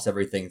lost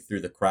everything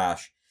through the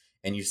crash,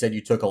 and you said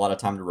you took a lot of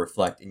time to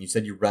reflect, and you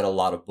said you read a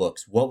lot of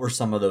books. What were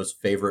some of those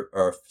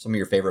some of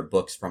your favorite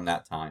books from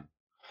that time?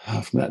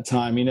 From that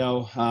time,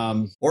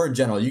 or in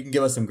general, you can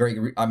give us some great.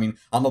 I'm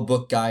a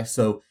book guy,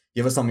 so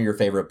give us some of your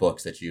favorite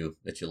books that you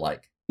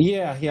like.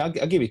 Yeah.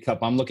 I'll give you a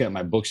couple. I'm looking at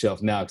my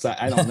bookshelf now because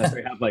I don't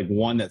necessarily have like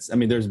one that's.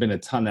 There's been a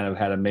ton that have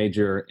had a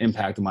major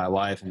impact on my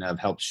life and have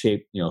helped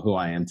shape who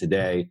I am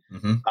today.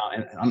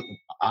 Mm-hmm.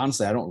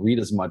 Honestly, I don't read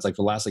as much. Like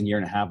for the last year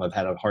and a half, I've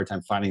had a hard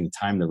time finding the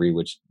time to read,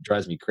 which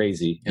drives me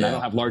crazy. And I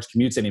don't have large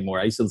commutes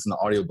anymore. I used to listen to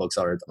audiobooks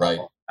all the time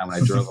when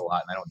I drove a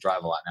lot, and I don't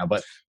drive a lot now.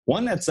 But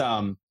one that's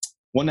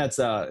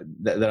that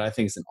I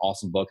think is an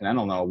awesome book, and I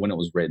don't know when it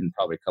was written,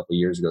 probably a couple of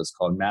years ago. It's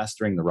called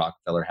Mastering the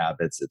Rockefeller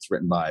Habits. It's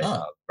written by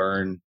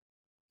Bern.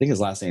 I think his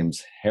last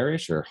name's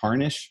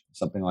Harnish,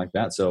 something like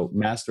that. So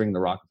Mastering the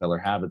Rockefeller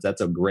Habits,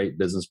 that's a great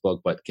business book,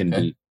 but can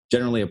be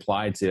generally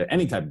applied to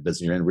any type of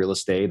business you're in, real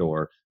estate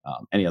or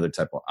any other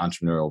type of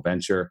entrepreneurial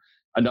venture.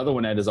 Another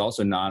one that is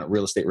also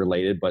non-real estate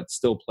related, but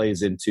still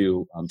plays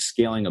into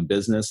scaling a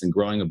business and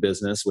growing a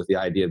business with the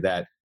idea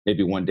that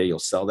maybe one day you'll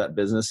sell that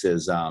business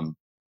is The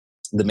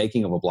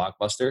Making of a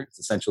Blockbuster. It's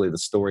essentially the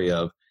story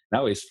of, and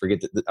I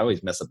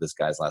always mess up this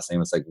guy's last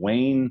name. It's like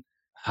Wayne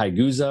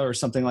Hyguza or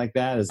something like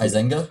that.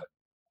 Huizenga?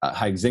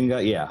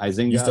 Huizenga, yeah,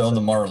 Huizenga. Used to own the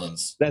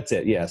Marlins. That's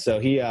it, yeah. So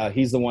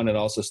he's the one that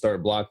also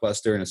started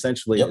Blockbuster, and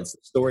essentially it's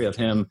the story of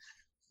him.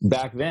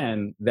 Back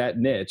then, that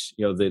niche,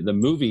 the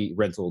movie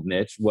rental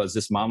niche was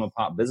this mom and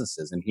pop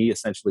businesses, and he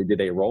essentially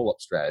did a roll-up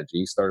strategy.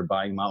 He started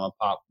buying mom and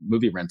pop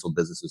movie rental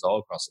businesses all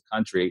across the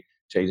country,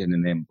 changing the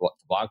name to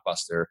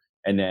Blockbuster,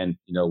 and then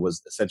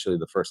was essentially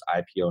the first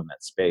IPO in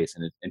that space.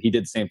 And he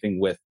did the same thing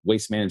with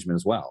Waste Management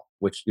as well,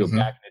 which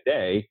back in the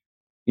day.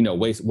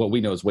 What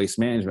we know as Waste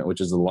Management, which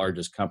is the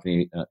largest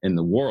company in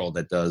the world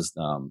that does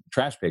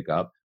trash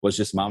pickup, was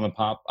just mom and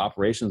pop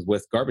operations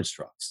with garbage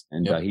trucks.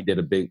 And he did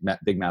a big,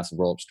 massive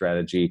roll-up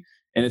strategy.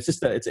 And it's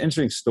just it's an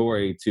interesting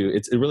story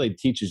it really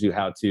teaches you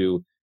how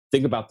to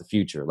think about the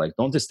future. Like,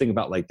 don't just think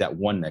about like that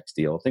one next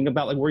deal. Think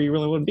about like where you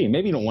really want to be.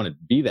 Maybe you don't want to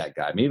be that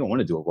guy. Maybe you don't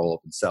want to do a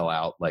roll-up and sell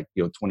out like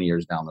 20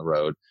 years down the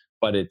road.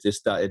 But it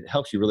just it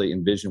helps you really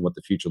envision what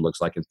the future looks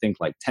like and think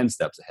like 10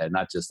 steps ahead,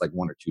 not just like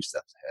 1 or 2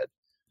 steps ahead.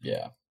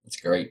 Yeah, that's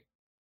great.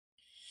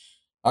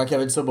 All right,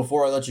 Kevin. So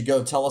before I let you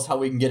go, tell us how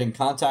we can get in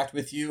contact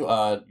with you,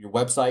 your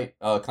website,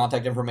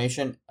 contact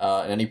information,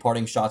 and any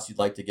parting shots you'd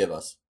like to give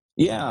us.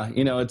 Yeah,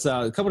 it's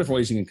a couple different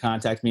ways you can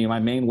contact me. My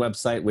main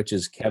website, which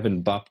is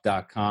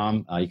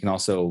kevinbupp.com. You can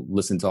also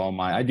listen to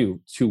I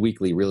do 2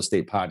 weekly real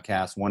estate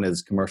podcasts. One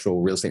is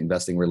commercial real estate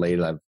investing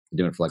related. I've been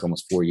doing it for like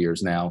almost 4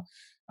 years now.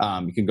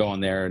 You can go on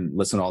there and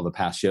listen to all the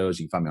past shows.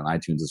 You can find me on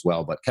iTunes as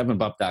well. But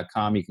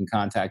kevinbupp.com, you can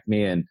contact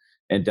me. And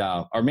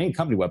our main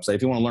company website,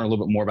 if you want to learn a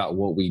little bit more about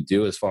what we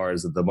do as far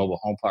as the mobile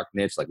home park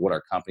niche, like what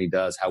our company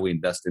does, how we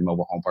invest in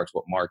mobile home parks,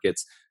 what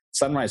markets,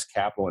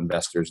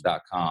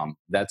 sunrisecapitalinvestors.com.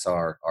 That's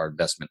our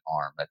investment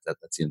arm.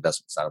 That's the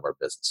investment side of our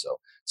business. So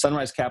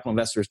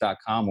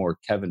sunrisecapitalinvestors.com or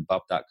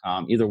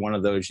kevinbupp.com. Either one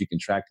of those, you can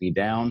track me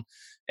down.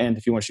 And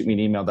if you want to shoot me an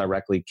email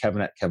directly,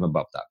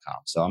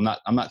 kevin@kevinbupp.com. So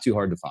I'm not too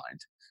hard to find.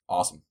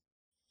 Awesome.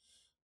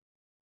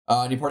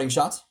 Any parting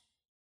shots?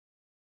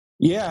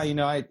 Yeah,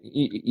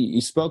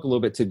 you spoke a little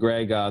bit to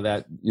Greg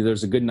that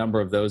there's a good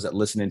number of those that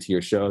listen into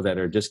your show that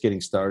are just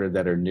getting started,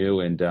 that are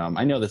new. And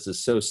I know this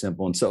is so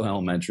simple and so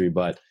elementary,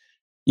 but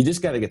you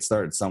just got to get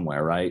started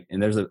somewhere, right?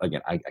 And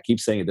I keep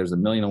saying it, there's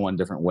 1,000,001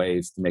 different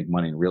ways to make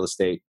money in real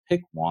estate.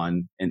 Pick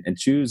one and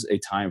choose a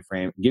time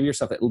frame. Give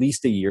yourself at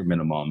least a year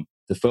minimum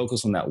to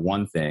focus on that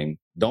one thing.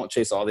 Don't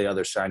chase all the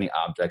other shiny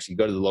objects. You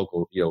go to the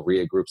local,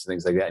 REIA groups and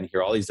things like that, and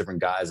hear all these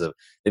different guys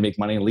they make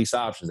money in lease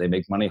options, they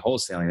make money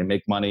wholesaling, they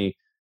make money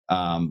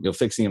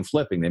fixing and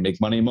flipping. They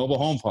make money in mobile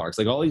home parks,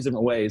 like all these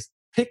different ways.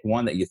 Pick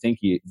one that you think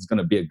is going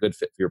to be a good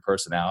fit for your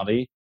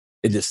personality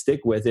and just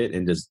stick with it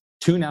and just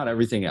tune out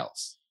everything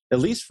else, at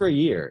least for a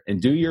year,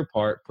 and do your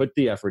part, put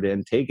the effort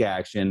in, take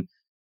action.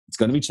 It's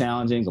going to be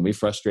challenging, going to be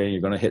frustrating.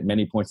 You're going to hit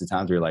many points in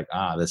time where you're like,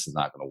 this is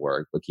not going to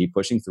work, but keep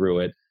pushing through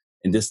it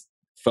and just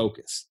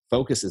focus.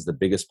 Focus is the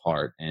biggest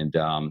part. And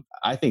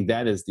I think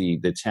that is the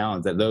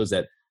challenge that those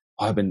that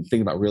I've been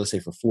thinking about real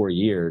estate for 4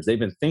 years. They've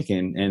been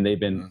thinking and they've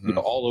been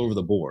all over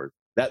the board.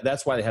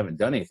 That's why they haven't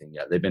done anything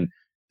yet.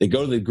 They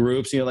go to the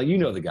groups, like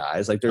the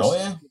guys. Like they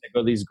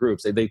go to these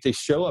groups. They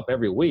show up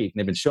every week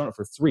and they've been showing up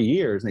for 3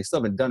 years and they still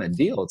haven't done a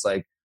deal. It's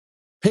like,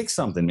 pick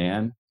something,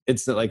 man.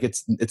 It's like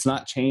it's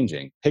not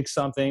changing. Pick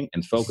something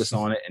and focus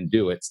on it and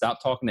do it.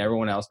 Stop talking to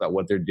everyone else about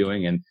what they're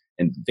doing and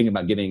think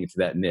about getting into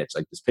that niche.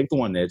 Like just pick the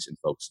one niche and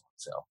focus on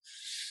it. So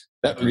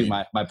that would be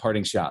my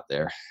parting shot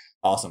there.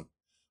 Awesome.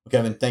 Well,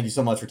 Kevin, thank you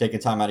so much for taking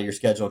time out of your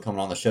schedule and coming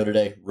on the show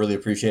today. Really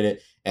appreciate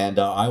it. And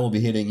I will be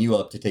hitting you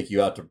up to take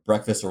you out to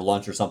breakfast or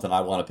lunch or something.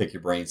 I want to pick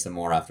your brain some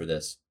more after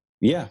this.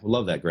 Yeah,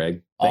 love that,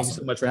 Greg. Thank you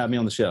so much for having me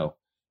on the show.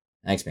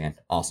 Thanks, man.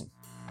 Awesome.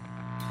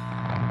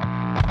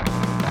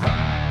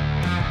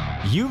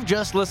 You've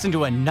just listened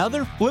to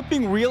another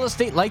Flipping Real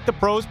Estate Like the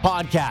Pros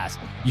podcast.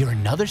 You're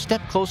another step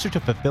closer to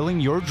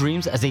fulfilling your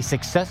dreams as a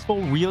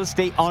successful real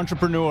estate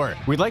entrepreneur.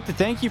 We'd like to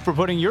thank you for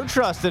putting your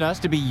trust in us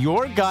to be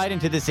your guide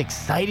into this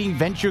exciting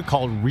venture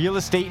called real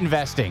estate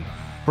investing.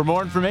 For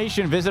more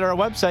information, visit our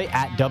website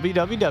at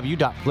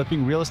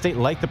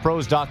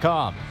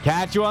www.flippingrealestatelykethepros.com.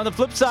 Catch you on the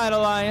flip side,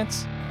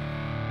 Alliance.